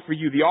offer for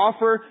you. The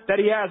offer that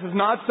He has is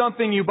not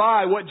something you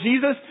buy. What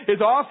Jesus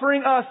is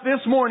offering us this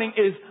morning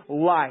is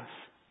life.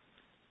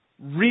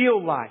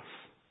 Real life.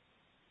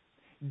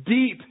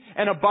 Deep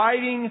and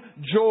abiding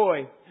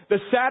joy. The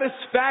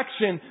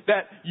satisfaction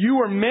that you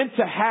are meant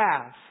to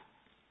have.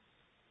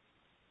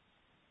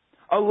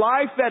 A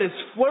life that is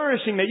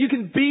flourishing, that you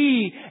can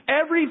be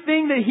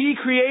everything that He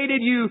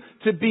created you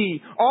to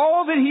be.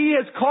 All that He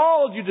has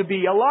called you to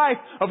be. A life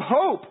of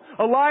hope.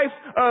 A life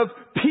of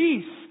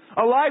peace.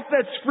 A life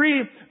that's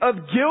free of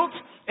guilt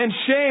and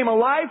shame. A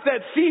life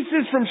that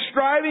ceases from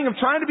striving, of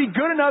trying to be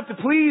good enough to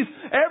please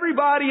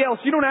everybody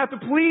else. You don't have to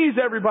please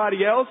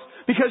everybody else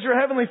because your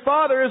Heavenly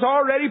Father is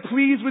already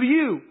pleased with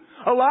you.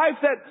 A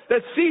life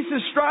that ceases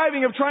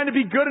striving of trying to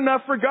be good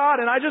enough for God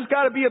and I just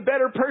got to be a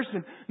better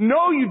person.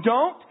 No, you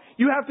don't.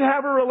 You have to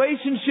have a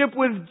relationship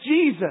with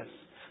Jesus.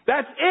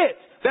 That's it.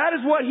 That is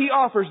what He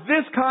offers.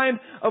 This kind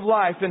of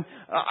life. And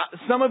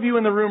some of you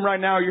in the room right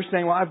now, you're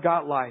saying, well, I've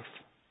got life.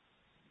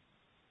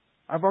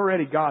 I've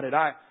already got it.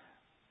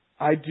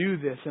 I do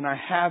this and I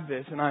have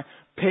this and I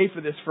pay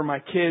for this for my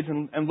kids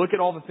and look at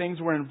all the things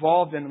we're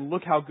involved in and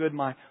look how good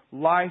my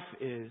life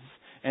is.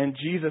 And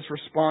Jesus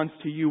responds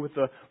to you with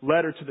a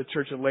letter to the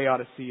church of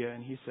Laodicea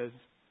and He says,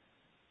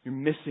 you're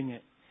missing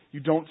it.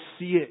 You don't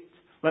see it.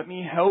 Let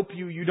me help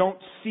you. You don't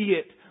see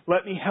it.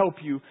 Let me help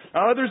you.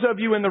 Others of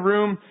you in the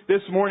room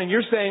this morning,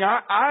 you're saying,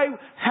 I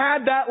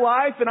had that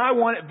life and I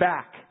want it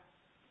back.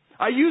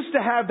 I used to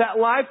have that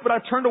life, but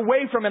I've turned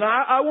away from it.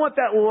 I want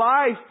that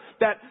life,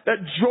 that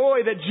joy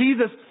that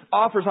Jesus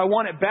offers. I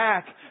want it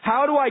back.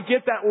 How do I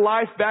get that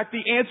life back?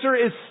 The answer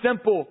is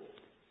simple.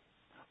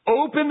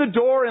 Open the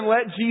door and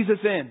let Jesus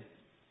in.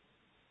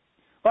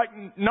 Like,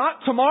 not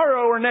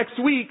tomorrow or next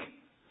week.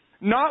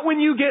 Not when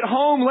you get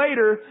home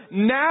later.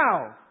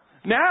 Now.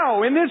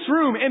 Now, in this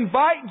room,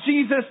 invite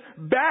Jesus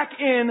back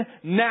in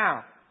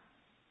now.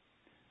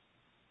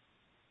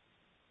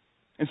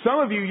 And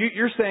some of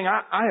you're saying,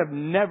 I have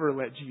never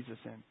let Jesus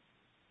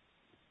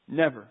in.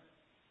 Never.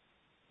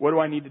 What do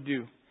I need to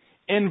do?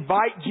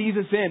 Invite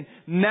Jesus in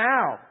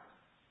now.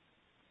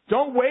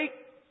 Don't wait.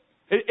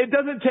 It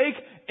doesn't take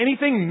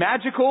anything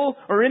magical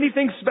or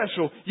anything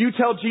special. You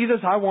tell Jesus,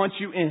 I want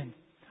you in.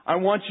 I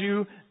want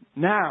you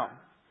now.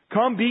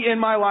 Come be in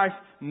my life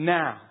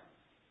now.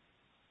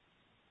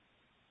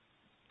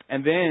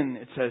 And then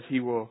it says He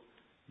will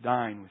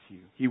dine with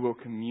you. He will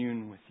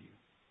commune with you.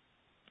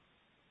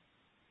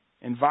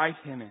 Invite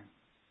Him in.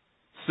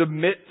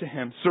 Submit to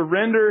Him.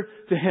 Surrender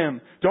to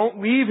Him.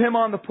 Don't leave Him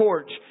on the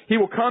porch. He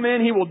will come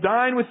in. He will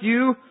dine with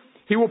you.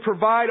 He will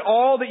provide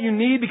all that you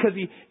need because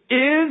He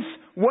is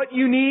what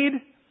you need.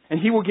 And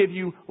He will give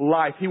you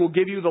life. He will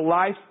give you the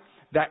life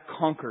that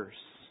conquers.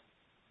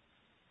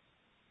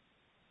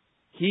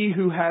 He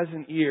who has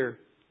an ear,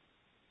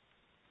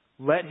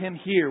 let him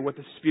hear what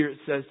the Spirit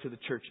says to the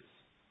churches.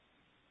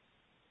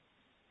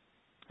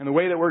 And the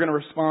way that we're going to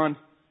respond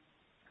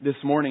this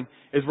morning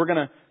is we're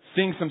going to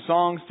sing some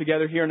songs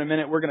together here in a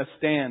minute. We're going to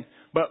stand.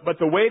 But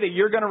the way that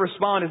you're going to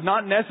respond is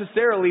not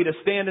necessarily to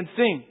stand and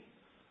sing.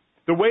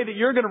 The way that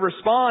you're going to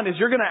respond is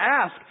you're going to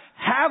ask,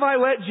 have I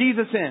let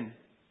Jesus in?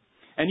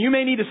 And you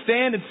may need to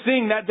stand and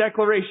sing that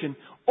declaration.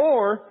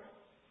 Or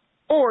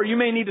you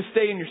may need to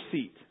stay in your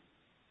seat.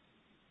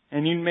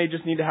 And you may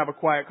just need to have a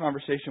quiet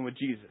conversation with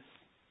Jesus.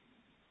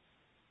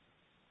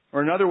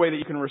 Or another way that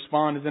you can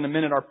respond is in a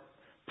minute our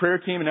prayer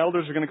team and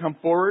elders are going to come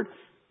forward.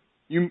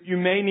 You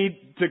may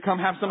need to come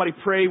have somebody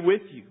pray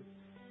with you.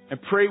 And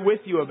pray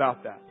with you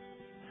about that.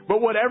 But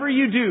whatever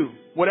you do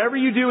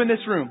in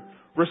this room,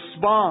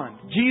 respond.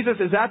 Jesus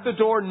is at the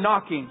door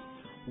knocking.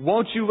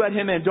 Won't you let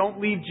Him in?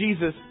 Don't leave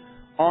Jesus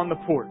on the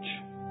porch.